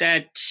think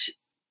that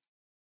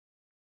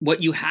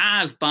what you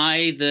have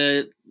by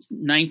the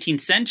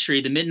 19th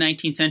century, the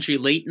mid-19th century,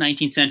 late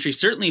 19th century,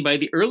 certainly by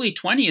the early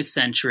 20th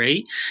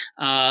century,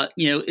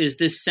 is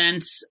this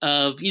sense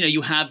of,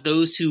 you have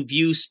those who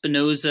view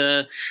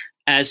Spinoza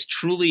as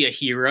truly a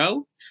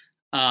hero,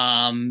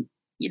 often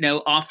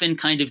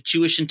kind of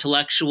Jewish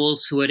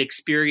intellectuals who had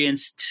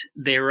experienced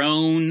their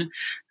own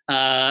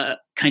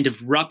kind of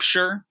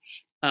rupture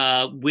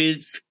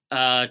with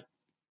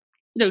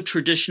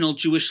traditional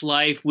Jewish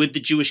life with the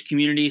Jewish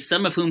community,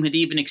 some of whom had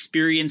even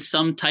experienced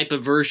some type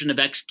of version of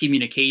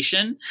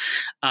excommunication,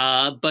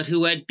 but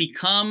who had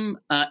become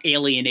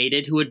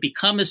alienated, who had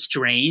become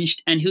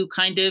estranged, and who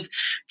kind of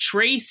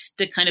traced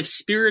a kind of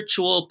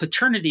spiritual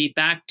paternity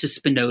back to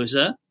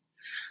Spinoza.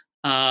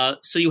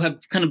 So you have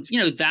kind of,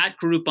 that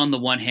group on the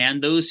one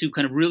hand, those who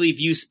kind of really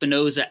view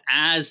Spinoza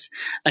as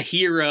a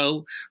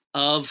hero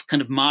of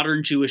kind of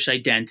modern Jewish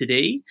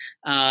identity.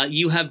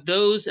 You have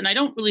those, and I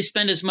don't really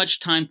spend as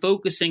much time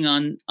focusing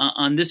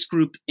on this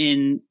group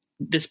in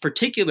this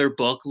particular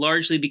book,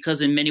 largely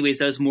because in many ways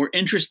I was more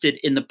interested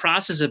in the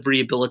process of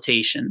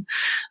rehabilitation.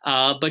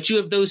 But you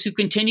have those who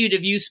continue to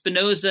view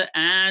Spinoza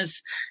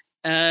as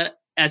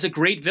a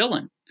great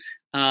villain,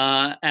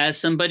 as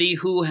somebody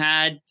who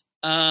had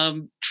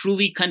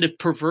truly kind of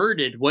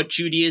perverted what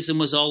Judaism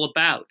was all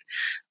about.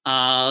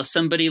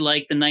 Somebody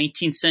like the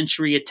 19th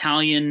century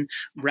Italian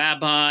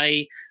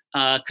rabbi,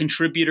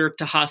 contributor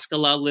to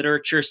Haskalah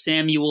literature,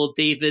 Samuel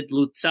David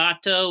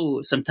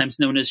Luzzatto, sometimes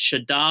known as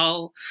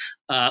Shadal,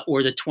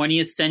 or the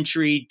 20th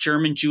century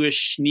German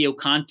Jewish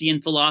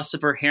neo-Kantian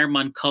philosopher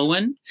Hermann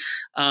Cohen,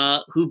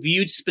 who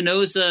viewed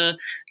Spinoza,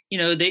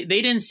 they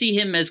didn't see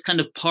him as kind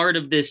of part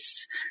of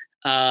this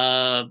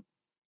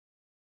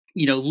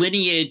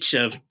lineage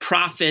of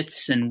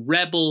prophets and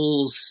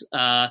rebels,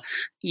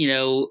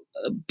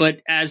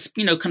 but as,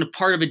 kind of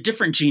part of a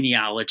different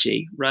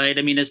genealogy, right?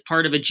 As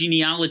part of a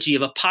genealogy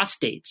of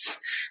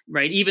apostates,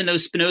 right? Even though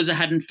Spinoza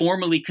hadn't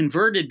formally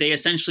converted, they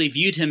essentially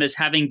viewed him as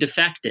having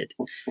defected.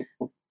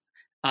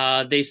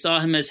 They saw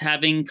him as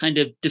having kind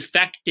of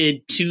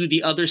defected to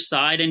the other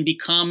side and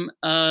become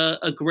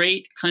a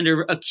great kind of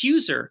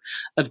accuser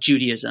of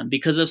Judaism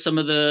because of some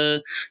of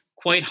the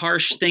quite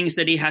harsh things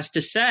that he has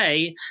to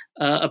say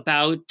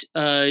about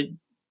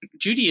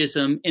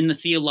Judaism in the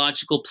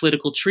theological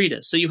political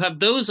treatise. So you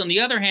have those on the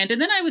other hand,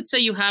 and then I would say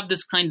you have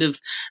this kind of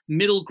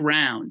middle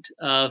ground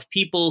of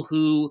people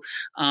who,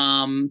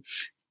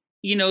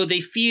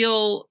 they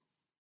feel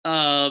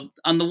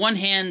on the one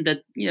hand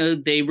that,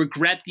 they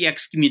regret the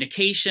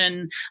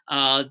excommunication.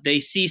 They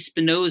see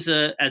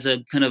Spinoza as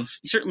a kind of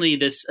certainly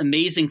this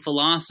amazing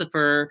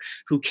philosopher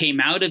who came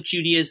out of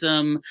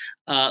Judaism,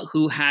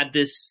 who had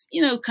this,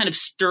 kind of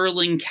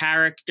sterling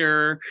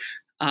character,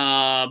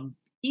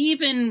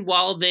 even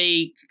while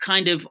they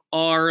kind of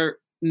are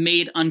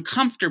made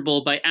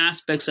uncomfortable by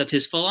aspects of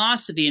his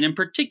philosophy, and in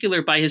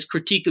particular by his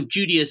critique of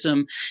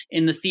Judaism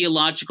in the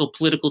theological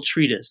political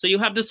treatise. So you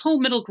have this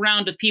whole middle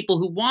ground of people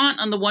who want,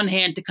 on the one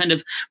hand, to kind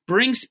of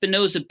bring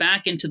Spinoza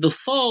back into the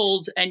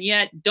fold, and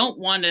yet don't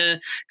want to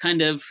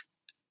kind of,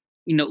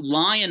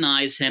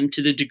 lionize him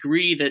to the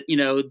degree that,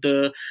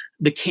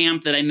 the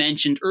camp that I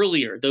mentioned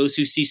earlier, those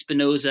who see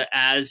Spinoza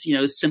as,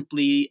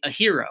 simply a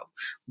hero,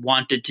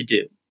 wanted to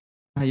do.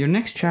 Your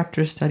next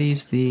chapter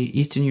studies the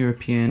Eastern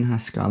European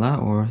Haskalah,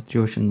 or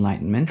Jewish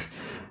Enlightenment.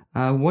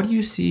 What do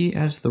you see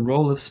as the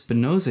role of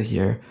Spinoza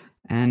here,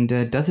 And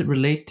does it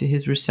relate to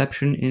his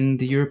reception in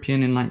the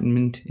European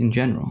Enlightenment in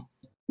general?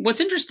 What's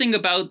interesting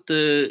about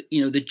the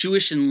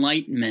Jewish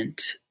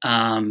Enlightenment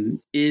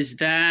is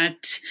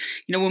that,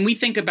 when we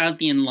think about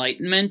the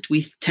Enlightenment,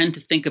 we tend to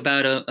think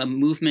about a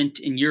movement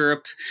in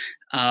Europe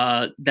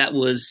that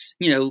was,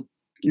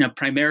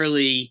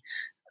 primarily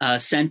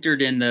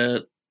centered in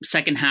the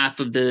second half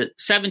of the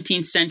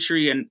 17th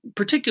century and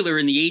particular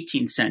in the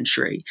 18th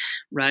century,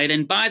 right?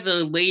 And by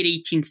the late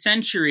 18th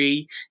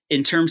century,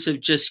 in terms of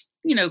just,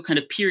 kind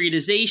of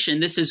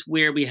periodization, this is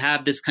where we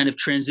have this kind of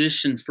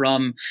transition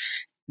from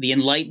the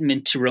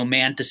Enlightenment to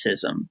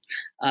Romanticism.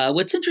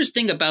 What's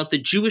interesting about the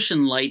Jewish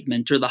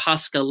Enlightenment, or the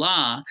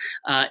Haskalah,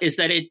 is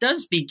that it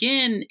does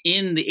begin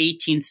in the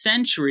 18th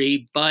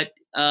century, but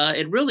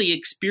it really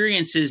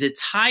experiences its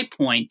high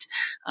point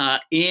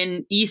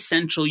in East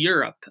Central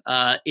Europe,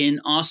 in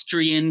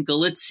Austrian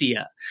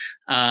Galicia,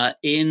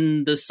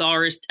 in the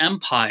Tsarist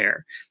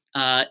Empire,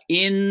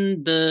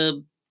 in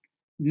the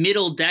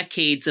middle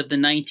decades of the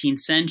 19th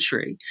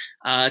century,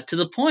 to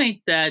the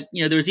point that,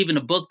 there was even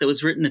a book that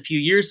was written a few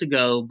years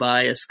ago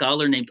by a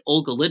scholar named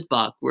Olga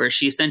Litvak, where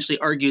she essentially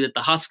argued that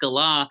the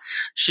Haskalah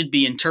should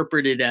be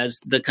interpreted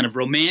as the kind of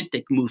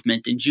romantic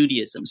movement in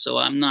Judaism. So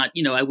I'm not,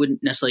 I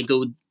wouldn't necessarily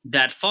go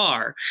that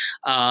far.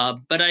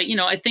 But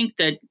I think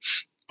that,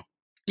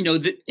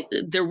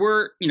 there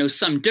were,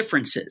 some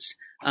differences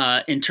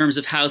in terms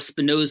of how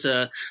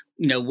Spinoza,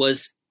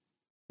 was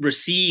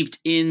received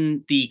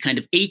in the kind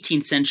of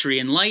 18th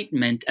century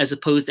Enlightenment as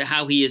opposed to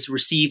how he is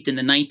received in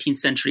the 19th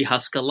century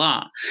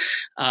Haskalah.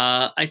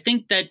 I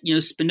think that,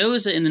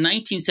 Spinoza in the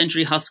 19th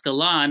century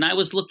Haskalah, and I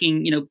was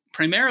looking,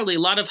 primarily a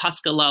lot of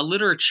Haskalah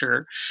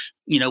literature,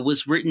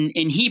 was written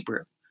in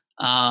Hebrew.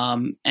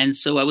 And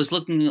so I was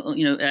looking,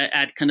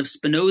 at kind of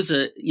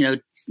Spinoza,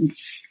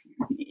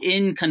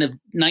 in kind of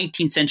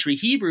 19th century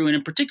Hebrew, and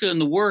in particular in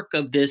the work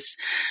of this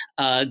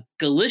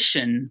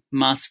Galician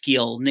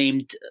maskil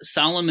named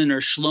Solomon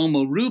or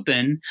Shlomo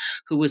Rubin,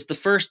 who was the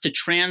first to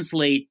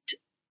translate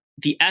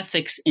the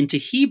Ethics into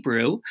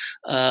Hebrew,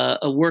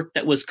 a work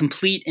that was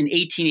complete in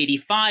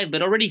 1885,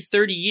 but already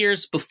 30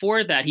 years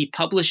before that, he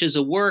publishes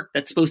a work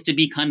that's supposed to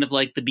be kind of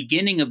like the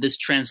beginning of this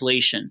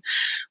translation,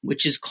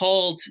 which is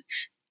called,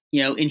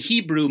 in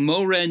Hebrew,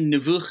 Moreh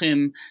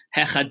Nevuchim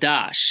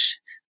Hechadash,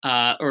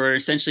 or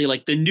essentially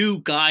like the new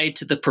guide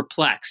to the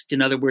perplexed.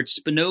 In other words,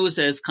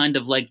 Spinoza is kind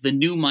of like the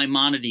new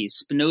Maimonides,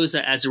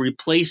 Spinoza as a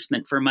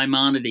replacement for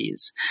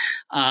Maimonides.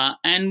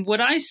 And what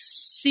I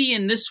see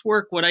in this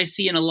work, what I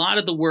see in a lot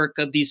of the work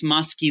of these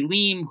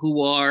maskilim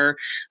who are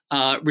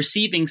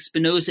receiving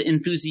Spinoza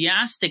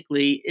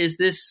enthusiastically, is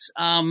this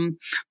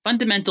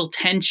fundamental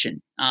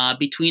tension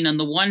between, on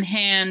the one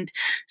hand,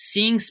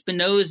 seeing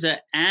Spinoza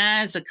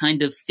as a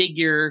kind of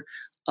figure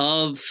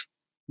of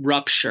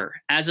rupture,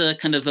 as a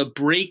kind of a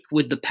break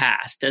with the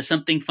past, as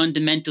something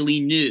fundamentally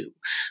new.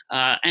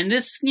 And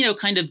this,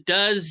 kind of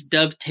does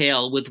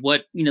dovetail with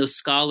what,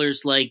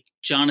 scholars like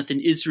Jonathan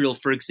Israel,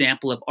 for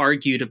example, have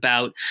argued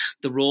about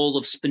the role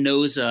of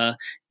Spinoza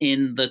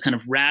in the kind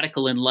of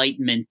radical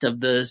enlightenment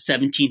of the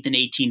 17th and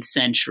 18th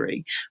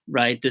century,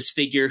 right? This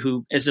figure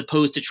who, as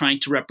opposed to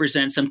trying to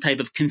represent some type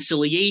of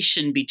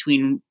conciliation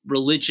between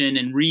religion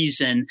and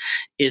reason,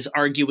 is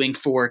arguing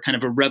for kind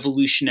of a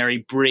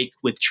revolutionary break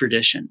with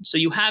tradition. So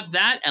you have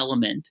that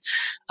element,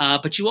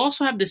 but you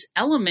also have this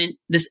element,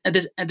 this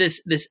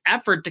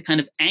effort to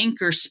kind of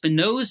anchor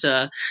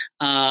Spinoza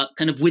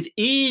kind of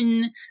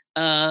within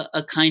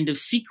a kind of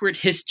secret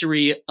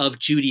history of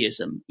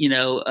Judaism,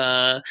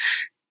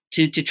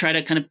 to try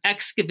to kind of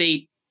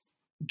excavate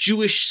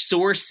Jewish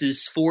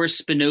sources for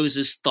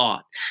Spinoza's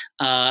thought.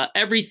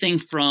 Everything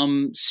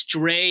from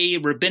stray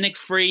rabbinic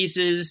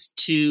phrases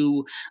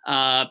to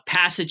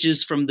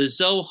passages from the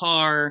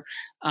Zohar.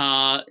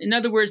 In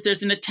other words,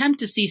 there's an attempt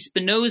to see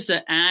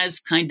Spinoza as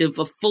kind of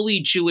a fully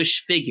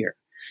Jewish figure,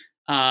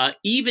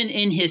 even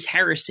in his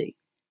heresy.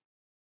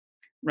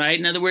 Right.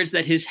 In other words,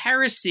 that his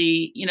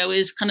heresy,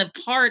 is kind of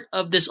part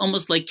of this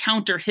almost like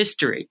counter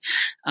history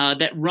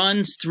that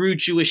runs through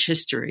Jewish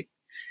history.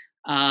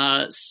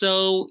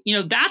 So,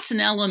 that's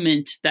an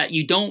element that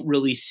you don't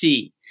really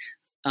see,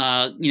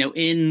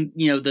 in,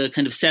 the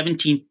kind of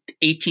 17th,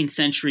 18th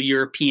century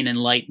European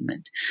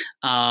Enlightenment,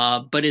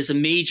 but is a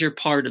major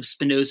part of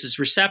Spinoza's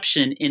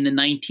reception in the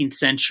 19th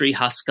century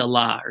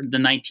Haskalah, or the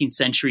 19th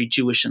century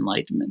Jewish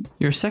Enlightenment.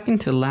 Your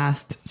second to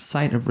last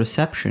site of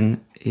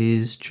reception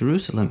is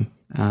Jerusalem.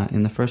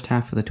 In the first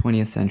half of the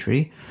 20th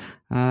century,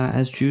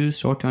 as Jews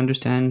sought to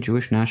understand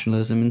Jewish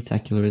nationalism and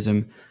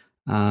secularism,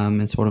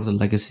 and sort of the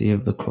legacy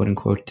of the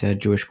quote-unquote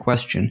Jewish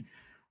question.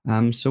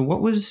 So what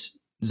was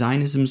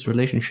Zionism's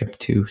relationship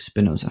to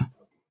Spinoza?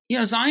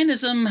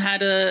 Zionism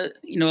had I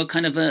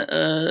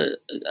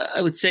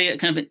would say a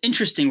kind of an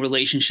interesting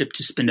relationship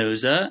to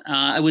Spinoza.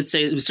 I would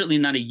say it was certainly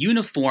not a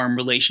uniform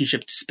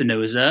relationship to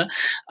Spinoza,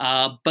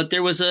 but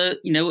there was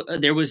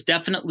there was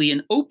definitely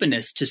an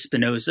openness to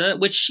Spinoza,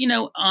 which,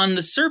 on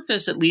the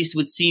surface at least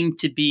would seem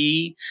to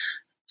be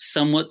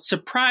somewhat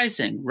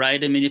surprising,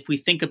 right? I mean, if we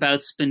think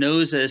about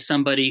Spinoza as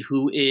somebody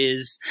who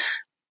is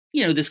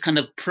this kind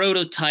of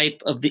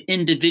prototype of the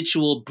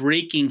individual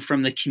breaking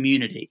from the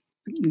community,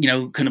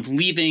 kind of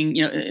leaving,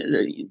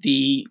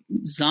 the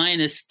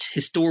Zionist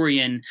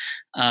historian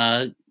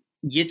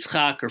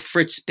Yitzhak or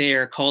Fritz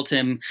Baer called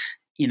him,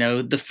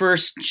 the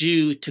first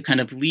Jew to kind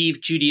of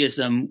leave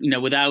Judaism,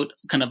 without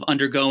kind of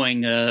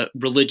undergoing a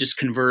religious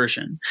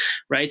conversion,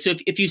 right? So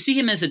if you see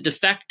him as a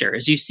defector,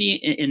 as you see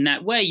in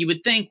that way, you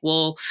would think,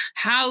 well,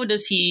 how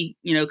does he,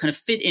 kind of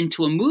fit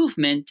into a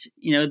movement,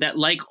 that,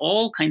 like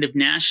all kind of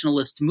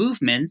nationalist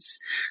movements,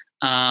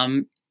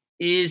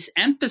 is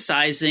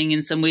emphasizing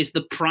in some ways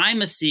the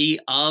primacy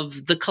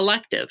of the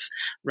collective,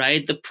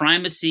 right? The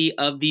primacy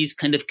of these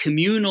kind of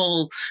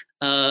communal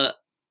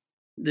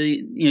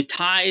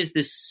ties,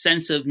 this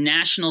sense of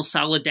national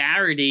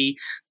solidarity,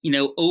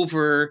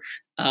 over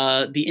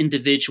the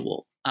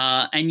individual.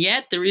 And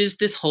yet there is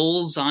this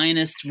whole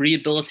Zionist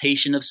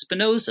rehabilitation of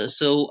Spinoza.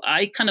 So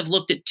I kind of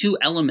looked at two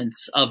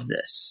elements of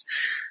this.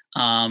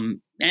 And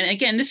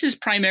again, this is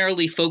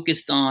primarily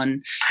focused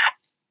on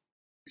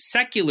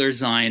secular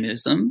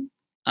Zionism.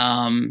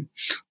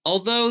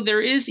 Although there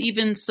is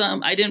even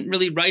some, I didn't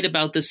really write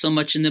about this so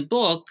much in the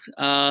book,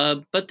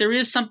 but there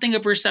is something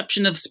of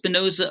reception of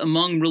Spinoza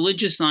among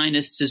religious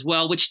Zionists as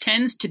well, which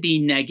tends to be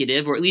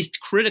negative or at least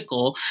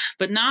critical,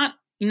 but not,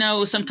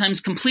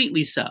 sometimes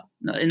completely so.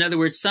 In other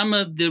words, some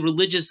of the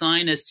religious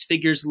Zionists,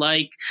 figures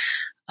like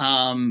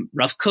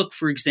Rav Kook,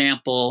 for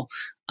example,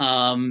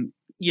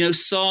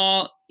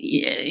 saw,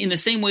 in the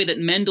same way that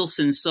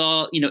Mendelssohn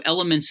saw,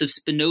 elements of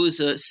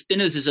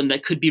Spinozism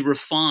that could be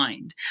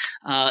refined.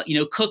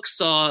 Kook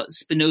saw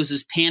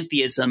Spinoza's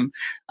pantheism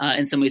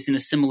in some ways in a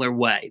similar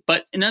way.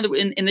 But in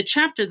the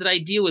chapter that I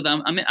deal with,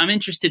 I'm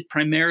interested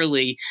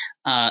primarily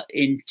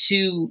in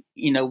two,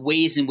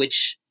 ways in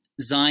which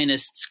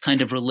Zionists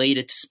kind of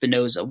related to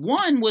Spinoza.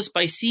 One was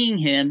by seeing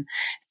him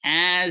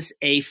as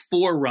a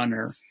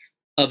forerunner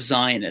of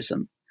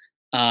Zionism.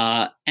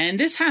 And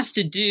this has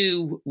to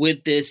do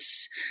with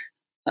this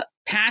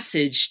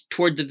passage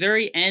toward the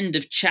very end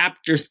of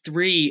chapter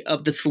 3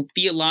 of the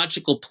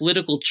Theological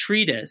Political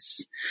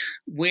Treatise,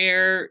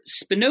 where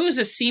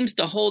Spinoza seems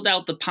to hold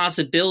out the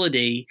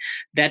possibility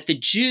that the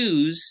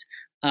Jews,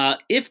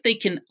 if they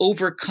can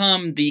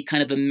overcome the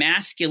kind of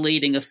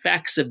emasculating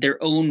effects of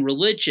their own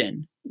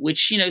religion,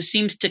 which,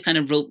 seems to kind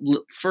of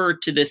refer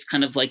to this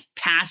kind of like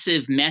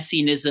passive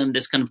messianism,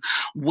 this kind of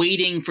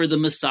waiting for the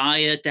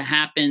Messiah to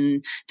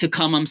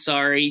come,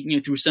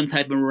 through some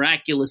type of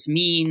miraculous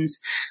means,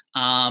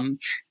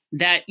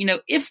 that,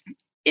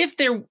 if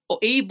they're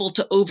able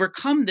to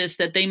overcome this,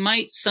 that they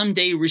might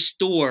someday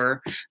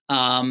restore,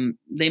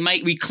 they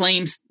might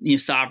reclaim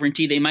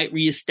sovereignty, they might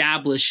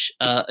reestablish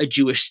a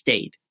Jewish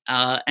state.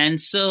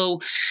 And so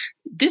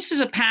this is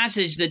a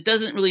passage that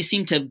doesn't really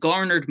seem to have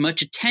garnered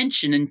much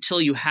attention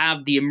until you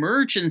have the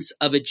emergence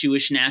of a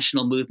Jewish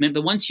national movement.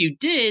 But once you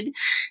did,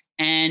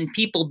 and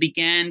people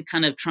began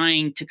kind of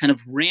trying to kind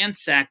of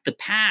ransack the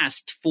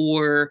past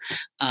for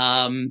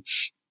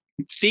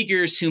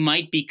figures who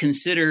might be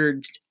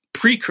considered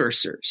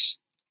precursors,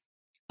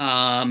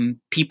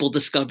 people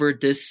discovered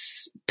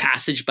this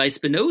passage by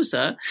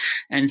Spinoza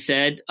and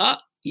said,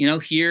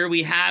 here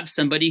we have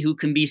somebody who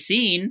can be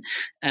seen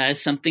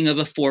as something of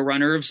a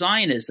forerunner of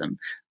Zionism.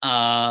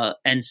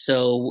 And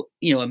so,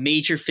 a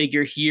major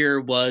figure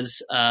here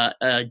was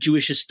a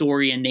Jewish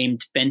historian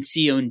named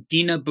Ben-Zion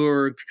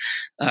Dinaburg,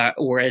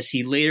 or as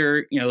he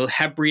later,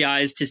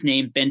 Hebraized his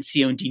name,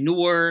 Ben-Zion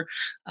Dinur,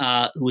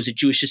 who was a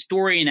Jewish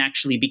historian,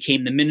 actually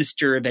became the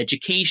Minister of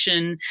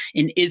Education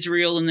in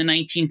Israel in the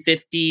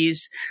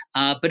 1950s.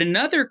 But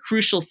another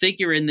crucial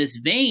figure in this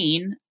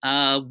vein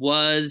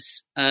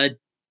was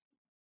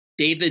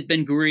David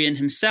Ben-Gurion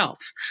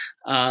himself,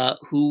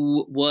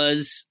 who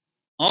was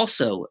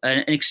also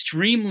an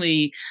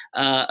extremely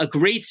a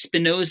great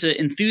Spinoza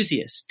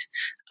enthusiast,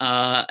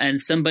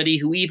 and somebody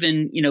who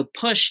even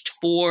pushed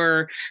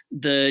for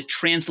the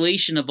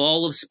translation of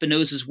all of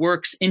Spinoza's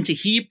works into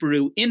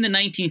Hebrew in the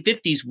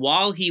 1950s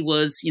while he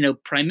was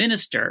prime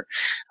minister,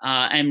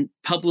 and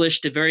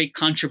published a very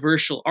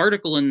controversial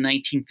article in the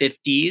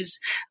 1950s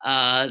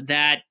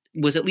that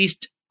was at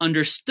least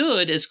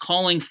understood as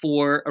calling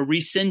for a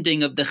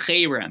rescinding of the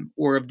cherem,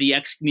 or of the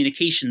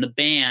excommunication, the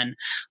ban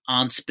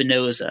on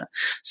Spinoza.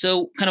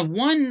 So kind of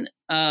one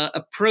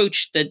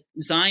approach that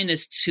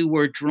Zionists who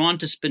were drawn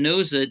to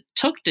Spinoza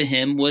took to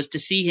him was to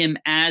see him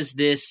as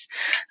this,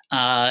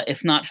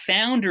 if not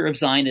founder of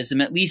Zionism,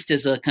 at least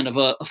as a kind of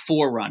a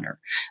forerunner,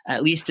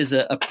 at least as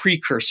a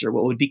precursor,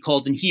 what would be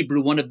called in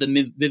Hebrew one of the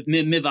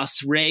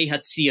Mivasrei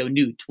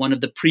Hatzionut, one of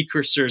the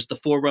precursors, the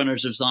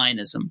forerunners of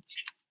Zionism.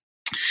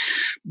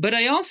 But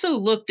I also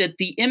looked at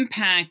the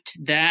impact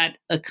that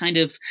a kind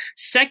of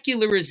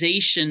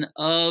secularization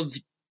of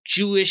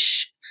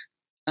Judaism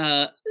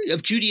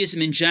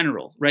in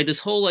general, right? This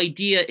whole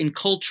idea in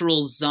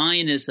cultural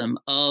Zionism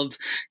of,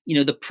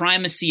 the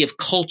primacy of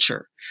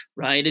culture,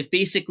 right? Of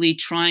basically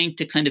trying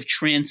to kind of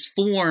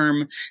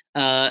transform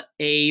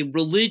a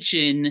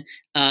religion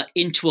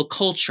into a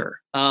culture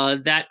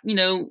that,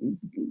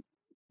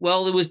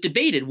 well, it was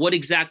debated what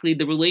exactly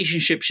the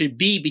relationship should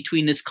be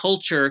between this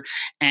culture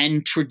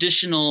and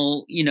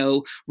traditional,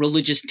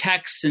 religious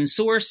texts and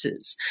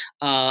sources.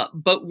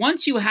 But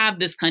once you have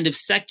this kind of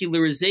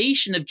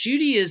secularization of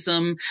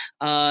Judaism,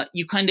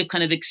 you kind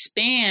of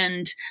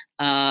expand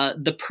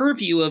the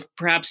purview of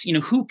perhaps,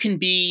 who can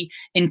be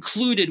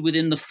included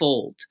within the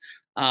fold.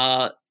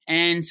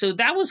 And so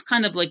that was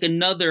kind of like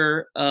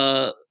another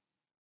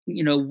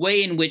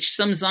way in which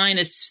some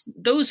Zionists,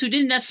 those who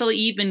didn't necessarily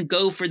even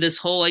go for this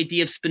whole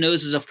idea of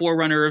Spinoza as a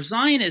forerunner of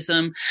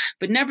Zionism,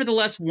 but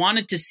nevertheless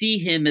wanted to see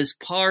him as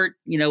part,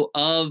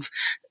 of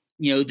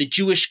the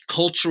Jewish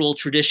cultural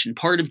tradition,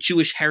 part of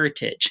Jewish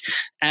heritage,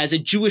 as a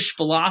Jewish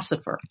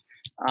philosopher.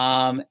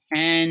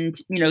 And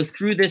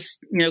through this,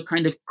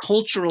 kind of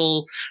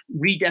cultural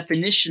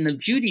redefinition of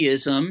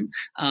Judaism,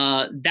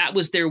 that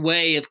was their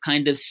way of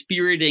kind of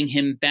spiriting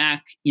him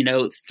back,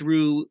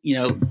 through,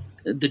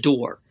 the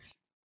door.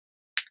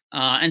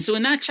 And so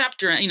in that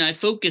chapter, I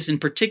focus in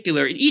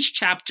particular, in each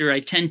chapter, I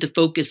tend to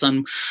focus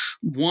on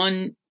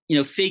one,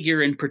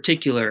 figure in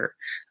particular,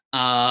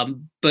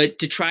 but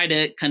to try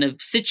to kind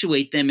of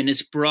situate them in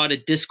as broad a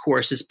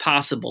discourse as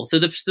possible. So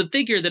the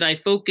figure that I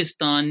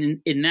focused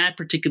on in that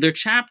particular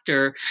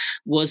chapter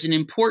was an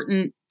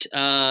important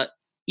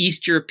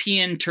East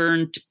European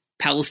turned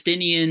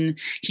Palestinian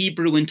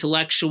Hebrew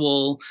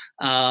intellectual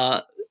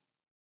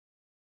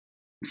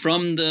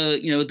from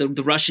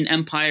the Russian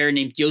Empire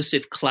named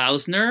Yosef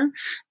Klausner,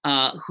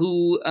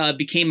 who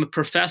became a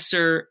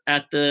professor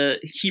at the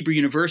Hebrew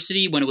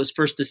University when it was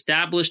first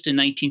established in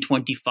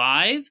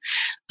 1925.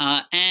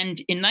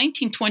 And in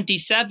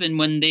 1927,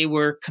 when they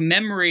were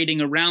commemorating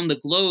around the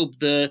globe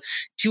the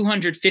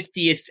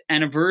 250th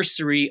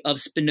anniversary of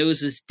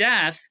Spinoza's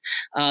death,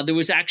 there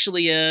was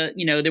actually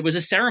there was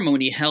a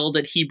ceremony held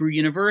at Hebrew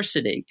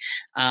University,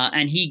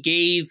 and he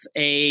gave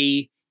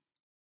a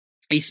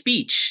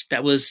speech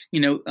that was,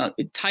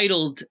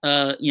 titled,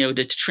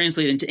 to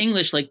translate into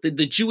English, like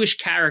the Jewish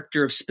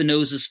character of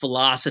Spinoza's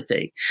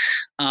philosophy.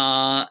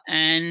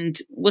 And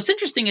what's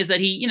interesting is that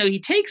he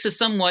takes a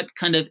somewhat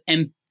kind of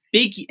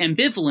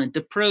ambivalent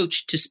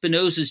approach to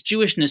Spinoza's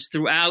Jewishness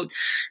throughout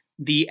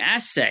the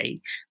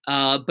essay,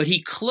 but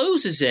he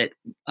closes it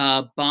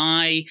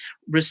by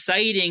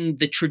reciting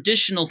the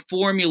traditional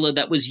formula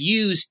that was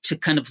used to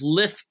kind of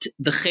lift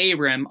the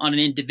cherem on an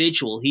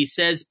individual. He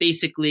says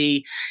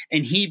basically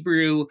in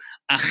Hebrew,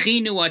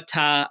 "Achinu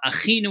ata,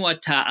 achinu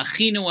ata,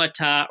 achinu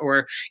ata,"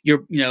 or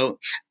you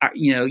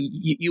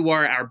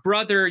are our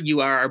brother, you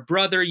are our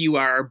brother, you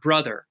are our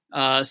brother.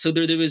 So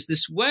there was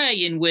this way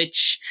in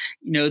which,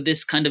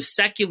 this kind of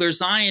secular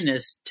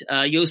Zionist,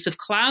 Yosef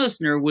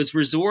Klausner, was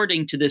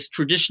resorting to this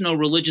traditional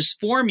religious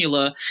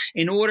formula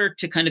in order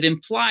to kind of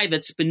imply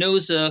that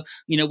Spinoza,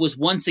 was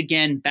once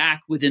again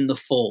back within the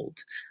fold.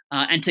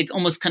 And to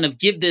almost kind of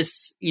give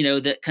this,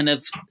 that kind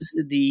of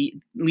at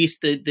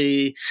least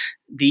the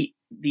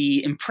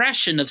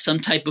impression of some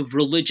type of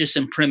religious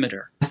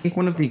imprimatur. I think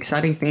one of the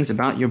exciting things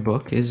about your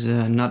book is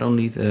not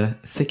only the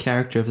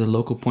character of the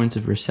local points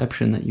of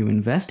reception that you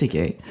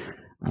investigate,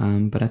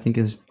 but I think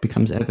as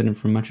becomes evident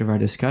from much of our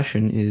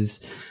discussion is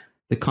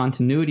the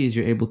continuities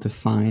you're able to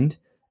find,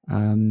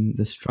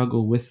 the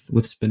struggle with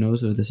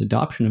Spinoza, this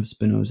adoption of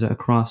Spinoza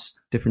across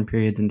different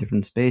periods and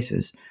different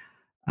spaces.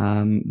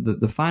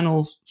 The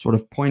final sort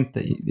of point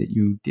that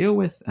you deal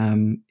with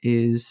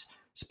is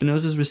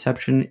Spinoza's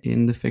reception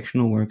in the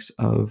fictional works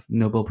of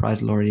Nobel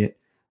Prize laureate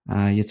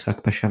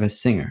Yitzhak Bashevis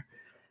Singer.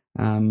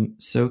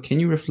 So can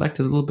you reflect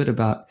a little bit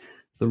about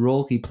the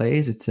role he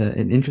plays? It's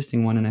an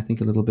interesting one, and I think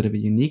a little bit of a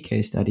unique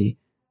case study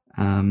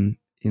in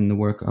the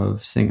work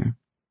of Singer.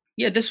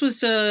 Yeah, this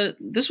was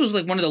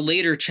like one of the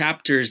later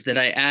chapters that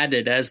I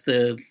added as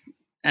the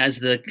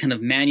kind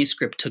of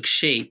manuscript took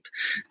shape.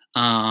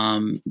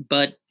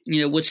 But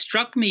what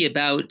struck me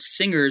about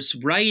Singer's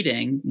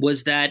writing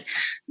was that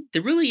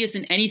there really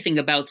isn't anything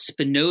about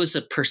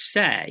Spinoza per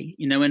se.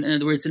 In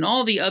other words, in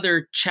all the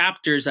other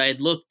chapters I had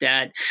looked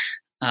at,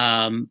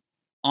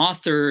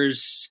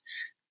 authors,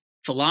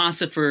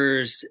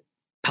 philosophers,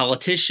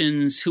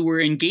 politicians who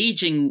were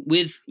engaging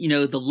with,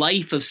 the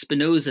life of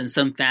Spinoza in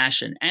some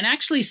fashion. And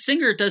actually,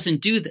 Singer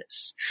doesn't do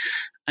this.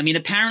 I mean,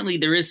 apparently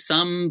there is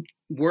some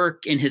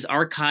work in his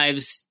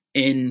archives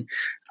in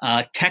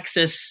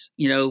Texas,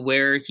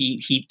 where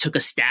he took a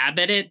stab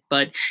at it,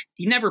 but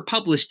he never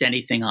published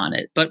anything on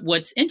it. But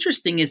what's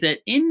interesting is that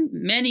in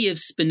many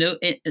of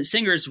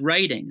Singer's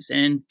writings,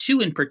 and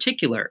two in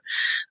particular,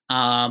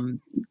 a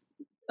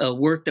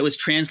work that was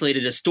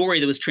translated, a story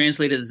that was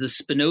translated as the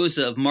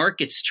Spinoza of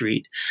Market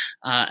Street,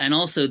 and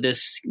also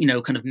this,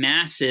 kind of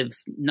massive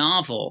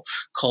novel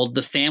called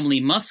The Family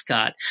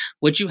Muscat,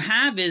 what you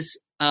have is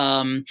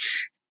a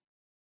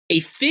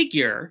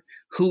figure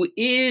who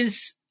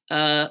is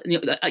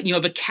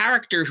of a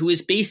character who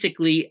is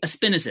basically a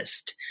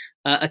Spinozist,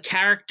 a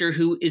character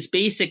who is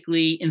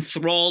basically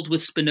enthralled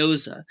with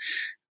Spinoza.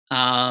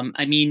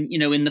 I mean,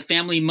 in The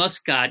Family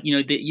Muscat,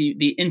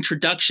 the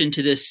introduction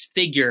to this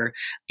figure,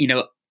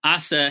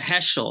 Asa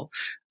Heschel.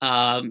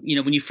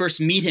 When you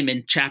first meet him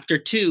in chapter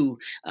 2,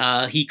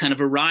 he kind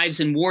of arrives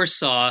in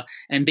Warsaw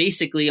and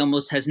basically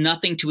almost has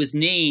nothing to his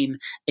name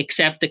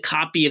except a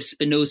copy of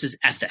Spinoza's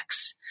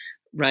Ethics.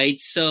 Right.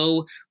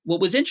 So what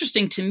was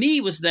interesting to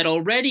me was that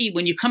already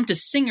when you come to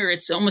Singer,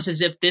 it's almost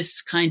as if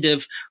this kind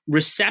of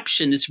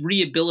reception, this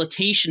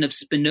rehabilitation of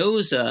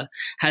Spinoza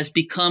has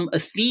become a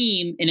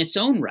theme in its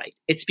own right.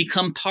 It's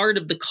become part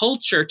of the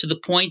culture to the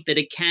point that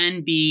it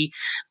can be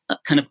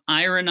kind of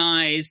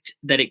ironized,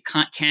 that it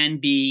can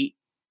be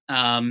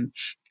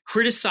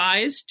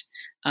criticized.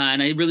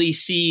 And I really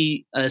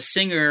see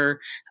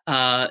Singer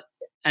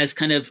as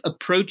kind of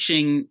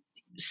approaching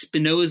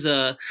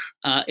Spinoza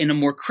in a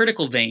more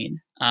critical vein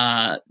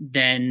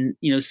than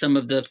some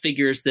of the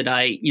figures that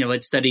I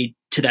had studied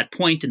to that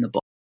point in the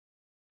book.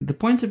 The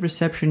points of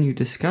reception you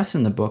discuss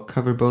in the book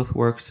cover both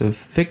works of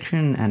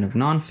fiction and of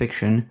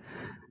nonfiction,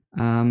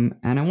 and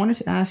I wanted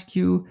to ask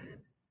you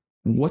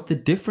what the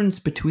difference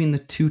between the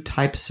two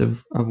types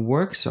of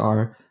works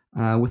are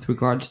with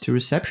regards to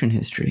reception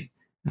history.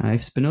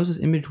 If Spinoza's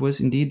image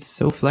was indeed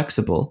so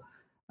flexible,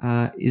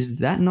 is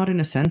that not in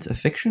a sense a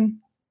fiction?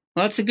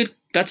 Well,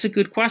 that's a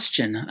good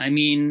question. I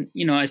mean,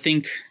 I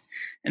think,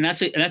 and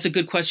that's a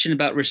good question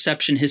about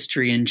reception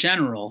history in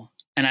general.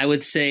 And I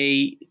would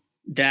say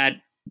that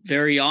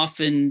very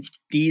often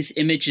these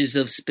images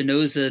of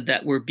Spinoza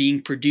that were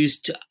being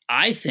produced,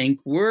 I think,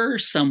 were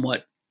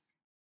somewhat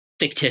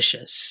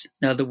fictitious.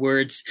 In other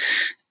words,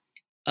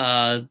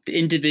 the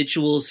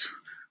individuals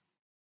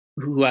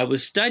who I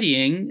was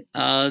studying,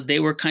 they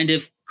were kind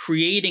of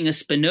creating a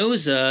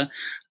Spinoza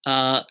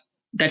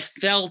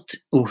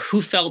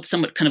who felt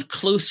somewhat kind of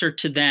closer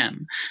to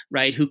them,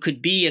 right? Who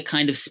could be a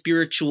kind of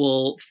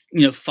spiritual,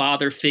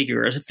 father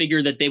figure, a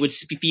figure that they would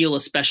feel a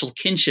special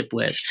kinship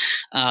with,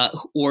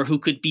 or who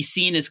could be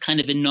seen as kind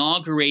of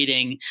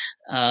inaugurating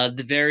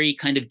the very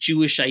kind of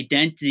Jewish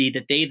identity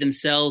that they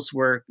themselves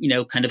were,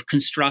 kind of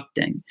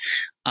constructing.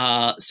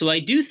 So I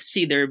do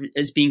see there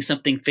as being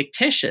something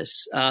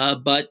fictitious,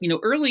 but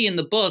early in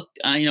the book,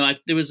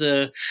 there was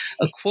a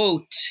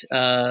quote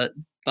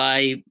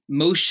by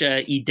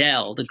Moshe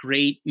Idel, the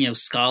great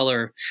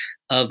scholar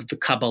of the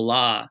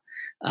Kabbalah,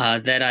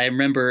 that I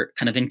remember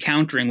kind of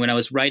encountering when I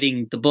was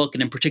writing the book,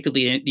 and in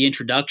particularly the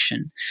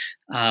introduction,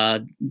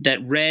 that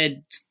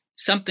read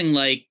something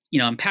like,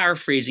 I'm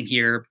paraphrasing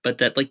here, but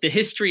that like the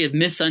history of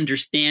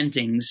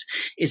misunderstandings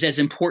is as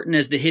important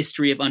as the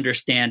history of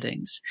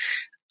understandings.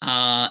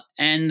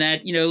 And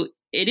that,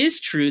 it is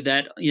true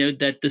that,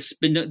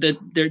 that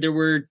there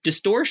were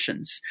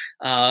distortions,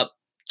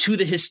 to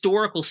the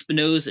historical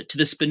Spinoza, to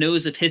the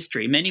Spinoza of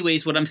history. In many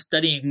ways, what I'm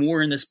studying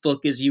more in this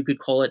book is, you could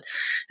call it,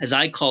 as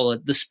I call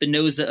it, the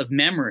Spinoza of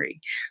memory.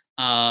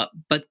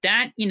 But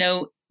that,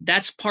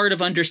 that's part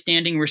of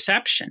understanding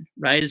reception,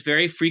 right? Is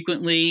very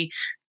frequently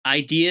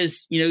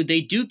ideas, they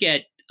do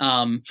get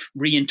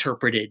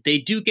reinterpreted, they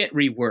do get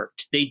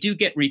reworked, they do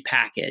get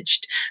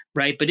repackaged,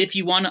 right? But if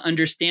you want to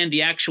understand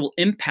the actual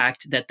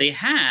impact that they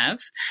have,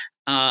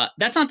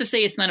 that's not to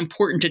say it's not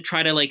important to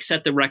try to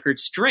set the record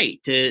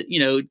straight, to,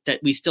 that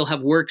we still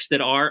have works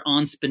that are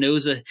on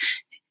Spinoza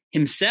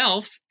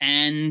himself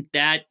and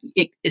that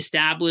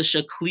establish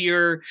a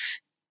clear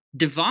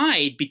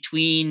divide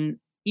between,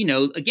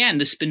 again,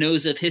 the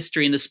Spinoza of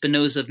history and the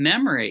Spinoza of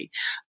memory.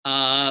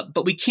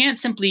 But we can't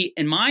simply,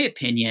 in my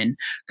opinion,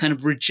 kind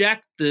of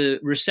reject the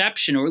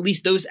reception, or at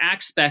least those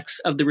aspects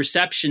of the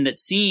reception that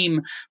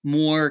seem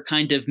more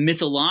kind of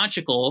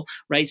mythological,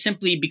 right?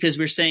 Simply because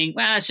we're saying,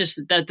 well, that's just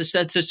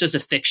a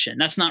fiction.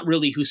 That's not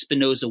really who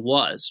Spinoza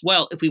was.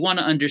 Well, if we want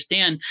to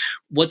understand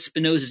what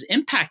Spinoza's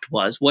impact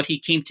was, what he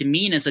came to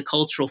mean as a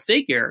cultural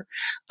figure,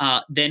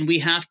 then we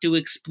have to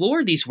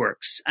explore these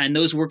works. And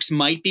those works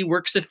might be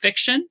works of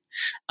fiction.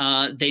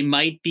 They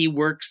might be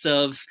works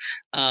of,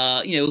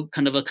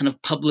 kind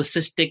of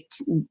publicistic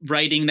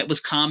writing that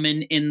was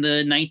common in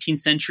the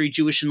 19th century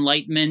Jewish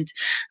Enlightenment.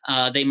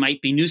 They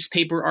might be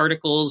newspaper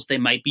articles. They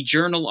might be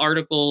journal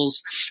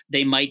articles.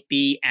 They might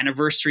be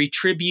anniversary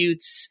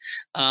tributes.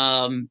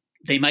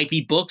 They might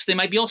be books. They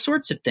might be all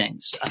sorts of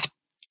things.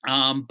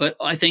 But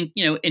I think,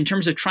 in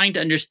terms of trying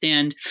to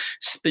understand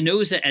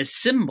Spinoza as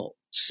symbol,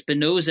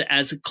 Spinoza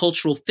as a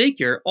cultural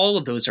figure, all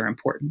of those are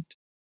important.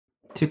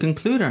 To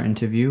conclude our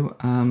interview,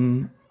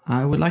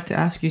 I would like to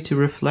ask you to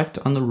reflect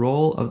on the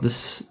role of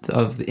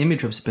the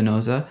image of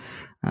Spinoza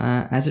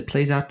as it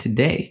plays out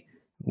today.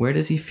 Where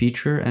does he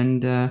feature,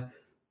 and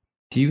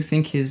do you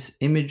think his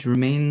image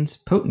remains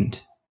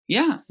potent?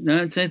 Yeah,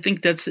 I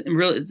think it's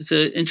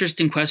an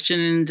interesting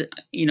question,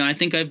 and I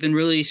think I've been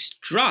really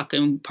struck,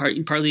 and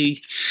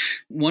partly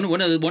one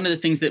of the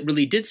things that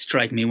really did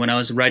strike me when I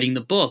was writing the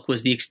book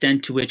was the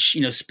extent to which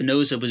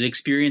Spinoza was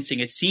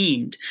experiencing, it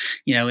seemed,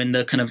 in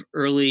the kind of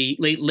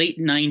late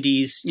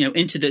 90s,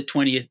 into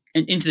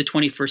the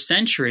 21st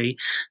century,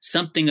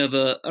 something of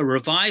a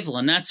revival,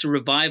 and that's a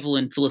revival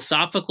in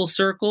philosophical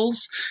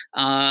circles,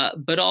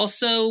 but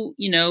also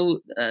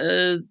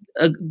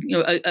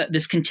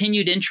this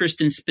continued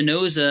interest in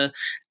Spinoza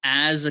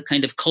as a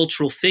kind of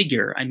cultural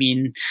figure. I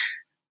mean,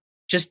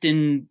 just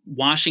in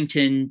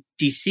Washington,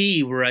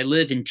 D.C., where I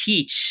live and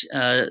teach,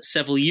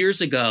 several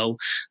years ago,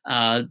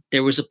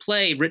 there was a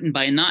play written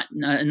by a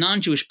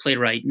non-Jewish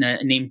playwright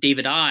named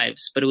David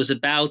Ives, but it was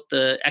about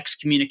the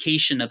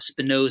excommunication of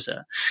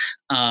Spinoza.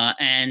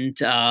 And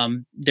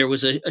there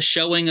was a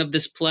showing of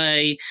this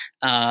play,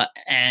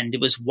 and it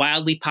was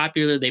wildly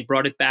popular. They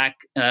brought it back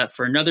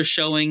for another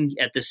showing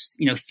at this,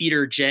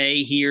 Theater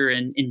J here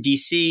in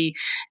D.C.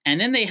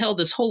 And then they held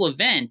this whole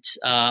event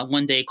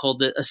one day called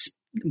the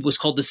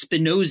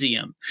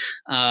Spinozeum,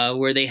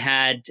 where they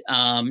had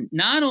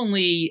not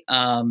only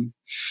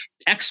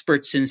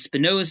experts in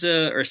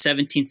Spinoza or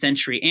 17th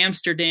century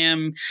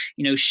Amsterdam,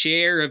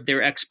 share of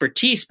their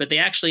expertise, but they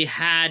actually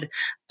had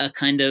a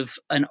kind of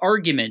an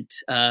argument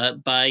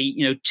by,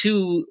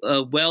 two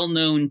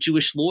well-known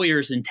Jewish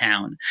lawyers in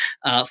town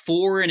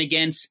for and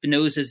against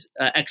Spinoza's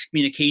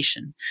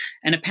excommunication.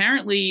 And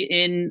apparently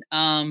in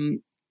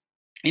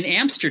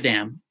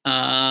Amsterdam,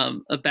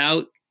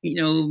 about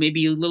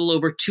maybe a little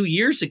over 2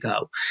 years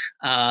ago,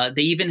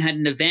 they even had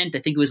an event, I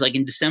think it was like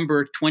in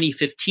December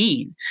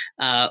 2015,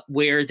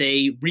 where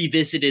they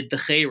revisited the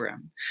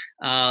Cherem.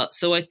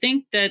 So I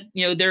think that,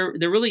 there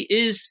really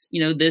is,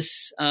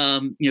 this,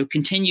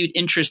 continued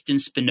interest in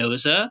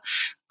Spinoza.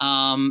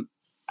 Again,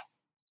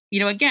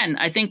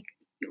 I think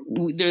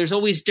there's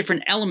always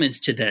different elements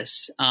to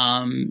this.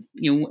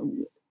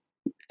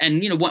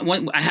 And,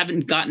 one I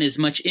haven't gotten as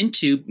much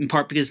into, in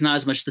part because it's not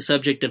as much the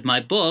subject of my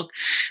book,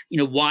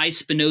 why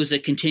Spinoza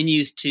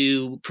continues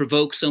to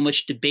provoke so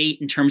much debate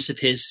in terms of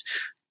his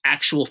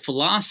actual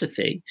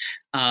philosophy.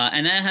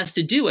 And that has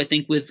to do, I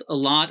think, with a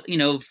lot,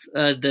 of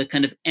the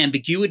kind of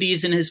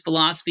ambiguities in his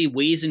philosophy,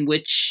 ways in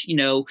which,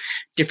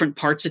 different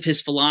parts of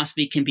his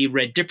philosophy can be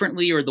read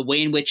differently, or the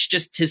way in which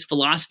just his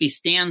philosophy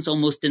stands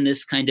almost in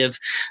this kind of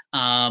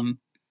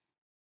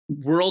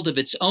world of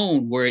its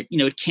own, where it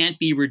can't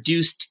be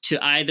reduced to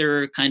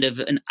either kind of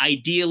an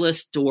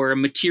idealist or a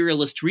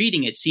materialist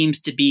reading. It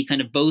seems to be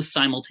kind of both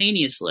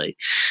simultaneously.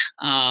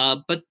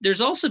 But there's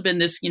also been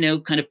this,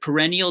 kind of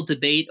perennial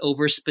debate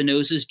over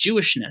Spinoza's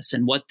Jewishness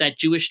and what that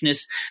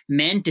Jewishness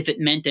meant, if it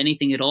meant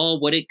anything at all,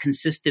 what it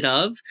consisted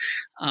of.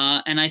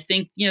 And I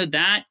think,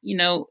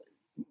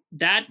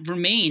 that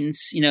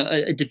remains,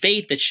 a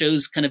debate that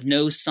shows kind of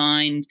no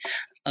sign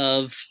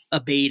of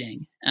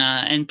abating.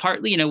 And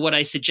partly, what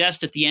I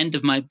suggest at the end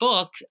of my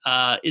book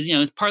is,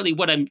 is partly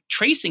what I'm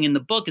tracing in the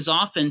book is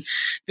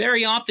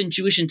very often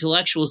Jewish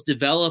intellectuals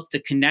developed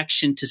a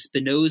connection to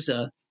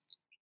Spinoza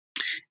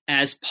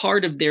as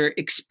part of their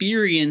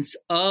experience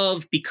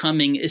of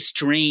becoming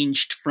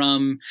estranged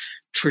from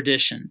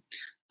tradition.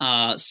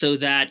 So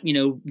that,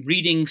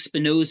 reading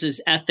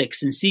Spinoza's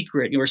Ethics in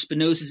secret, or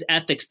Spinoza's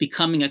Ethics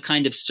becoming a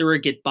kind of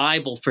surrogate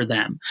Bible for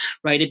them,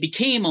 right? It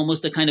became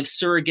almost a kind of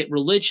surrogate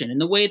religion in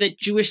the way that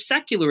Jewish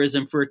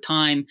secularism for a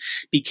time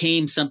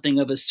became something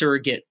of a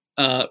surrogate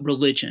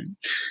religion.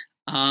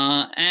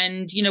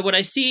 And, what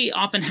I see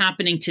often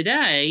happening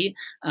today,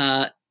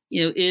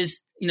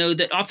 is,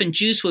 that often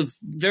Jews who have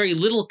very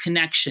little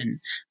connection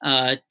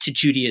to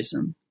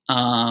Judaism.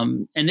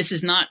 And this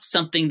is not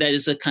something that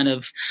is a kind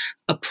of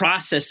a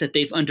process that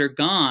they've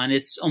undergone.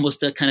 It's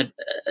almost a kind of,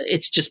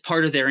 it's just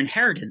part of their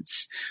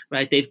inheritance,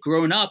 right? They've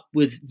grown up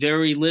with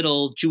very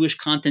little Jewish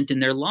content in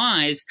their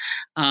lives,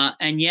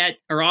 and yet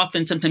are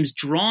often sometimes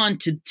drawn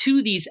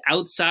to these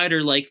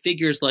outsider-like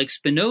figures like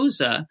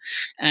Spinoza.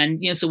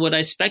 And, so what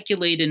I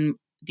speculate in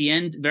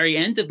the very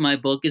end of my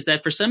book is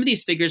that for some of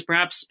these figures,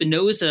 perhaps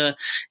Spinoza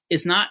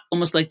is not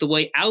almost like the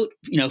way out,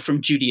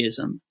 from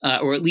Judaism,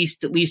 or at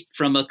least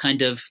from a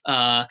kind of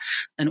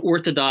an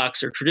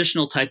orthodox or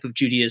traditional type of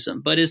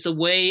Judaism, but is a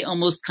way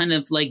almost kind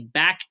of like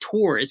back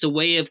toward. It's a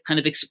way of kind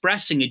of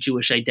expressing a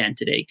Jewish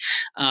identity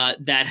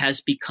that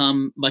has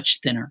become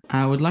much thinner.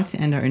 I would like to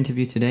end our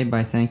interview today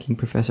by thanking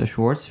Professor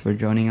Schwartz for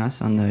joining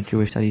us on the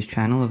Jewish Studies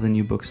channel of the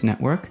New Books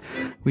Network.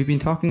 We've been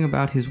talking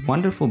about his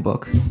wonderful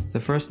book, The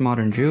First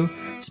Modern Jew,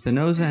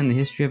 Spinoza and the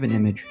History of an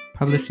Image,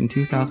 published in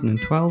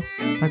 2012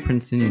 by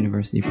Princeton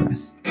University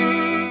Press.